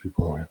of rich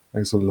people. Yeah.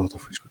 There's a lot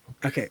of rich people.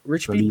 Okay,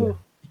 rich Actually, people,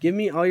 give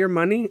me all your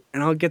money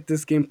and I'll get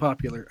this game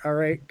popular. All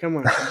right, come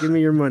on, give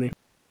me your money.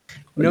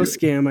 No you,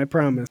 scam, I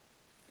promise.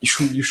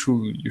 you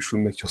should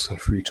make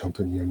yourself rich,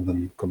 Anthony, and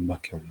then come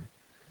back and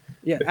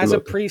Yeah, make a as a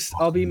lot of priest,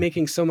 I'll be money.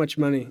 making so much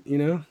money, you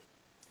know?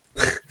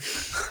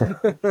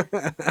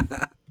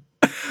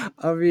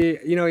 I'll be,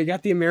 you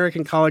got the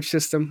American college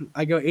system.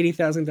 I go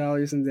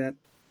 $80,000 in debt.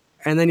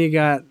 And then you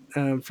got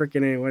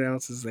freaking A, what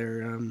else is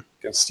there? You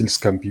can still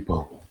scam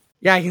people.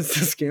 Yeah, I can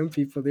still scam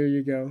people. There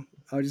you go.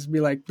 I'll just be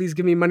like, please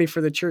give me money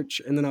for the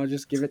church. And then I'll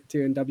just give it to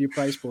NW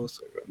prize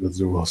pools. That's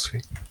the worst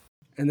thing.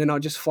 And then I'll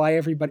just fly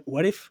everybody.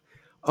 What if,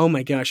 oh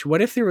my gosh,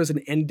 what if there was an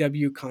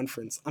NW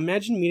conference?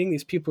 Imagine meeting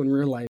these people in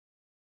real life.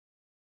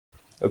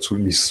 That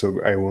would be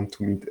so. I want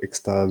to meet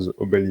Extras,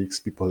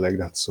 Obelix, people like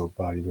that so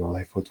bad in real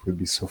life. It would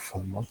be so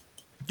fun, man.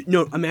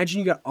 No, imagine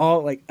you got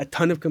all like a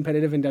ton of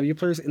competitive NW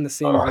players in the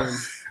same room.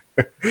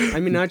 I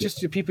mean, not just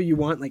the people you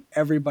want, like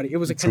everybody. It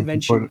was a some people,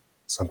 convention.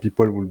 some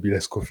people will be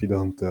less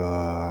confident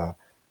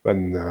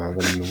when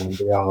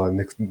they are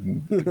next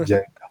behind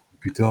their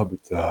computer,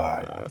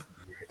 but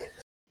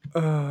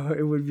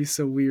It would be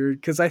so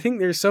weird because I think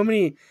there's so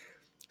many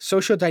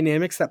social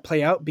dynamics that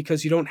play out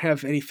because you don't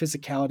have any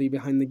physicality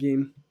behind the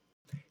game.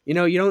 You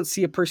don't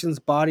see a person's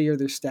body or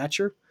their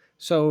stature,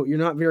 so you're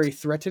not very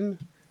threatened.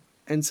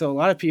 And so a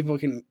lot of people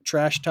can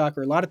trash talk,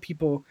 or a lot of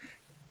people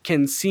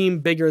can seem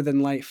bigger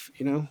than life.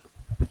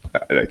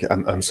 like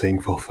I'm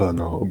saying for fun,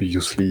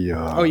 obviously.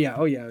 Oh yeah,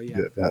 oh yeah, oh yeah.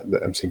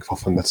 I'm saying for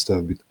fun that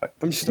stuff, but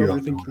I'm just we all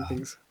know overthinking that.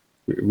 things.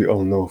 We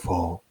all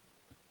know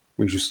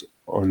we just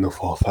all know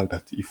for a fact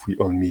that if we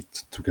all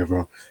meet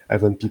together,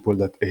 even people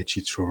that hate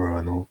each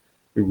other,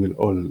 we will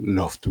all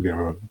love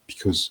together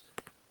because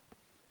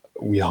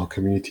we are a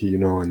community,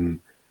 and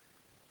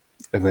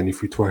even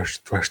if we trash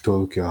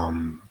talk, uh,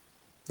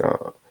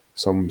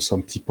 some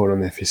people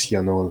on FSC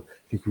and all,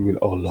 I think we will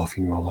all laugh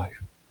in real life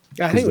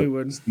Yeah, I because think we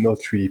would. it's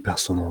not really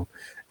personal,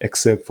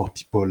 except for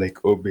people like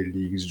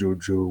Obelix,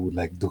 Jojo,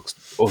 like those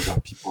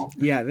other people.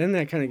 Yeah, then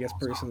that kind of gets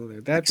Those are- personal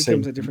there. That Like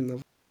becomes a different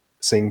level.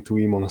 saying to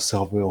him on a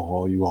server,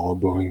 "Oh, you are a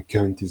boring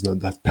cunt," is not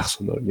that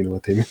personal. You know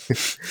what I mean?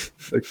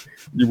 Like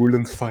you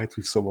wouldn't fight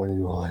with someone in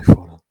real life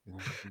for that.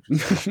 You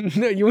just,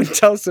 No, you wouldn't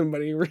tell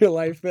somebody in real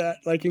life that,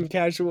 like in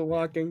casual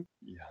walking.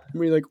 yeah. You'd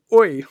be like,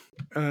 oi.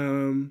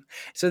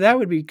 So that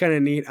would be kind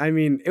of neat. I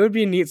mean, it would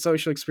be a neat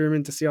social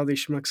experiment to see all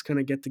these schmucks kind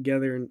of get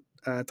together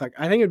and talk.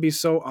 I think it'd be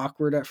so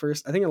awkward at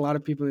first. I think a lot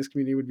of people in this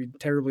community would be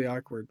terribly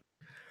awkward.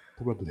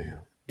 Probably.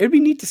 It'd be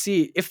neat to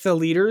see if the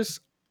leaders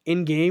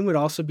in game would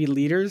also be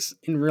leaders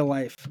in real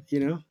life.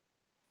 I,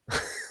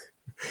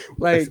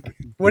 Like, I think,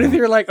 what if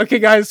you're like, okay,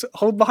 guys,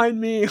 hold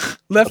behind me,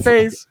 left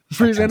face,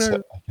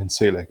 presenter. I can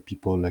say like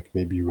people like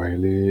maybe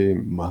Riley,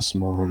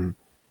 Massman,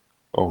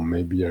 or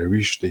maybe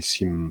Irish. They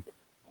seem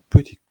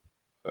pretty.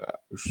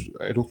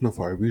 I don't know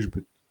for Irish,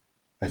 but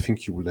I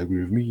think you would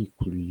agree with me.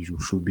 You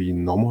should be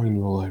normal in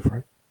real life,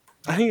 right?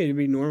 I think it'd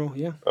be normal,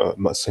 yeah.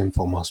 Same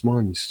for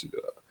Massman.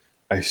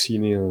 I've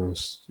seen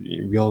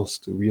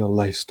real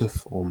life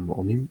stuff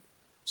on him.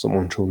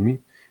 Someone showed me,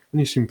 and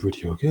he seemed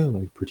pretty okay,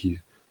 like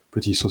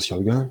pretty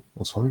social guy.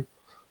 That's fine.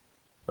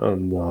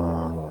 And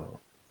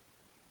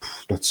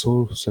that's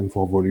all. Same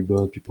for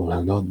volleyball. People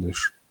like that. They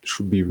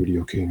should be really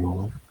okay in real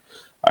life.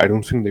 I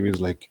don't think there is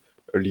like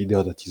a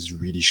leader that is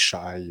really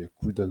shy,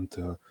 couldn't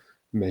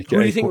make Who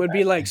do you eye think co- would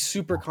be like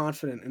super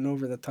confident and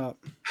over the top,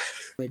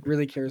 like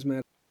really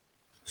charismatic?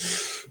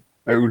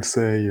 I would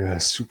say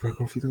super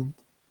confident.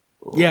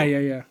 Yeah, Oh, yeah,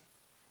 yeah.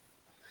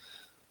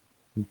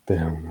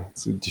 damn,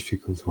 that's a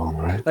difficult one,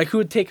 right? Like who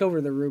would take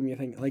over the room? You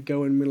think like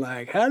go and be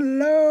like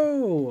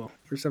hello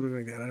or something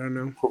like that? I don't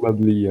know.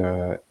 Probably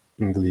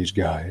English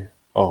guy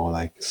or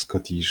like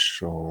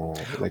Scottish or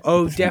like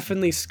Oh, definitely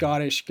definitely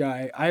Scottish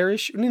guy.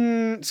 Irish,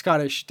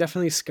 Scottish,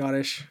 definitely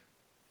Scottish.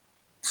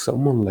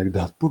 someone like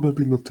that.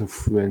 Probably not a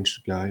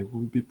French guy.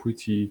 Would be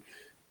pretty.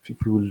 I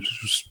think we will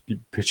just be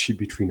petty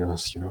between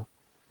us.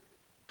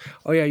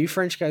 Oh yeah, you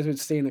French guys would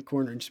stay in the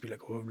corner and just be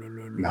like, oh, blah,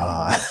 blah,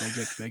 Nah,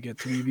 baguette,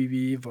 baguette, oui, oui,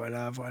 oui,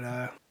 voilà,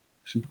 voilà.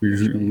 I think we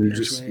Laisse ju- way, we'll laisse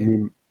just way.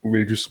 meme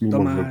we'll just meme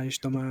on the Dommage,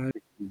 dommage.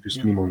 just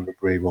Yeah. meme on the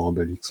Brave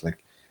Obelix,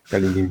 like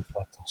calling him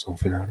fat or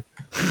something like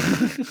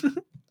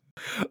that.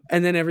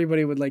 And then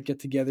everybody would like get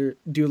together,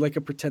 do like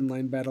a pretend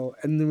line battle,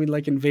 and then we'd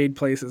like invade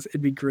places.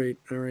 It'd be great.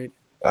 All right.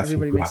 I think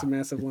Everybody makes a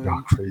massive we are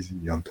line. crazy,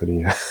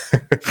 Anthony.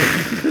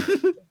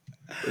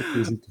 We're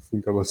crazy to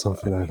think about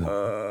something like that.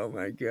 Oh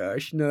my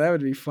gosh. No, that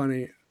would be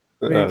funny.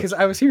 Man, Uh, because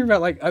I was hearing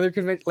about like other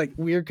like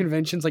weird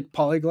conventions, like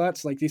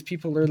polyglots, like these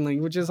people learn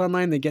languages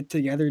online. They get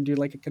together and do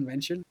like a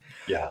convention.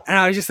 yeah, And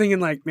I was just thinking,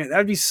 like, man, that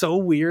would be so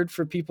weird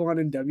for people on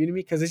NW to me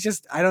because it's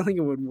just, I don't think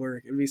it would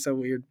work. It'd be so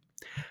weird.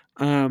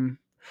 Um,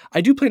 I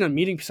do plan on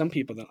meeting some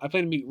people though. I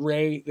plan to meet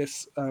Ray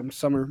this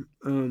summer,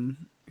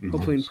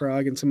 hopefully in nice.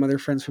 Prague, and some other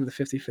friends from the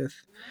 55th.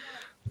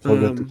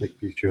 Forgot to take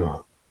picture.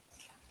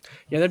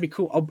 Yeah, that'd be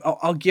cool.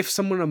 I'll gift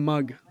someone a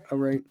mug. All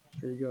right,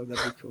 there you go.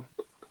 That'd be cool.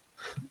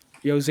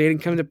 Yo,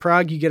 Zayden, come to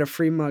Prague. You get a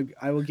free mug.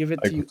 I will give it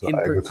I to you got,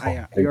 I got yeah, one. I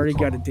you got already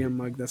got a one. damn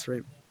mug. That's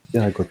right.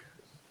 Yeah, I got.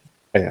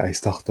 I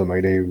start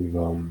my day with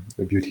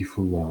a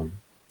beautiful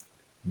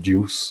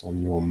juice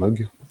on your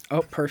mug.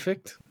 Oh,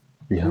 perfect.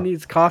 Who Yeah,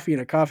 needs coffee in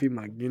a coffee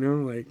mug? You know,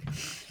 like.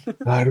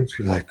 I don't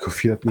feel like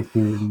coffee. That makes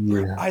me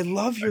really. I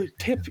love your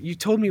tip. You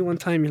told me one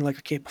time you're like,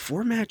 okay,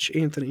 before match,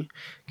 Anthony,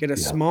 get a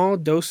Yeah, small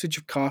dosage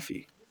of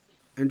coffee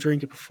and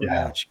drink it before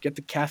yeah, match. Get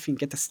the caffeine,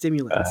 get the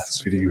stimulants.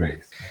 that's really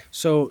great.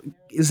 So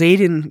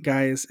Zayden,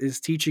 guys, is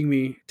teaching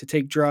me to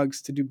take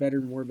drugs to do better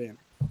in Warband.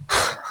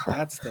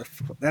 That's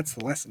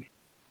the lesson.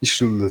 You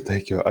should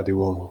take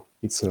Adewal.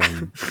 It's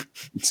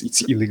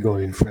illegal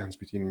in France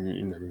between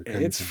in It's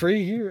Americans.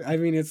 free here. I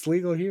mean, it's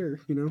legal here.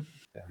 You know.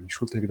 Yeah, you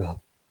should take that.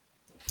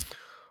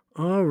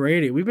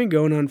 Alrighty, we've been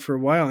going on for a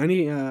while.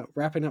 Any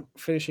wrapping up,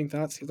 finishing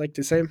thoughts you'd like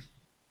to say?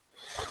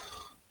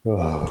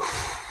 Uh,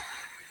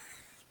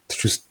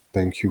 just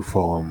thank you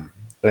for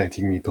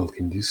letting me talk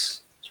in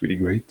this. It's really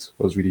great.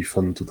 It was really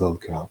fun to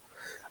talk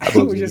I think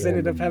about we the just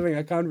ended up game. having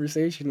a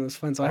conversation. It was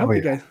fun. So I Oh hope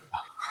you yeah, guys.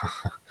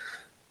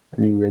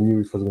 I knew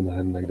it was gonna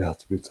end like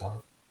that, but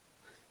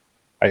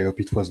I hope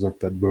it was not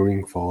that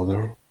boring for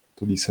other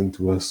to listen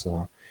to us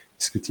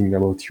discussing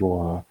about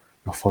your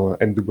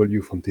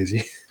NW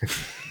fantasy.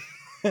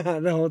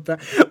 The whole time.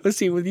 Let's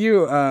see, with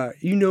you,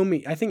 you know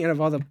me. I think out of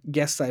all the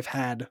guests I've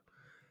had,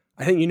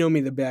 I think you know me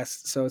the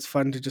best. So it's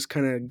fun to just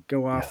kind of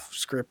go Yeah, off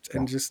script yeah,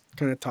 and just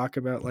kind of talk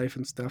about life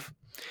and stuff.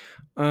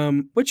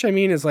 Which I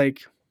mean is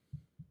like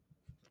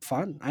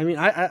fun. I mean,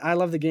 I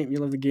love the game. You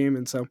love the game,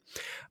 and so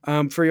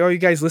for all you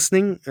guys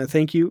listening,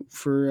 thank you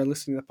for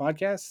listening to the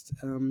podcast.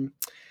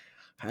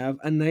 Have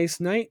a nice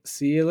night.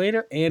 See you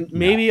later, and yeah.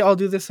 maybe I'll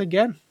do this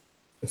again.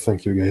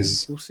 Thank you,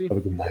 guys. We'll see. Have a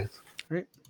good night. All right.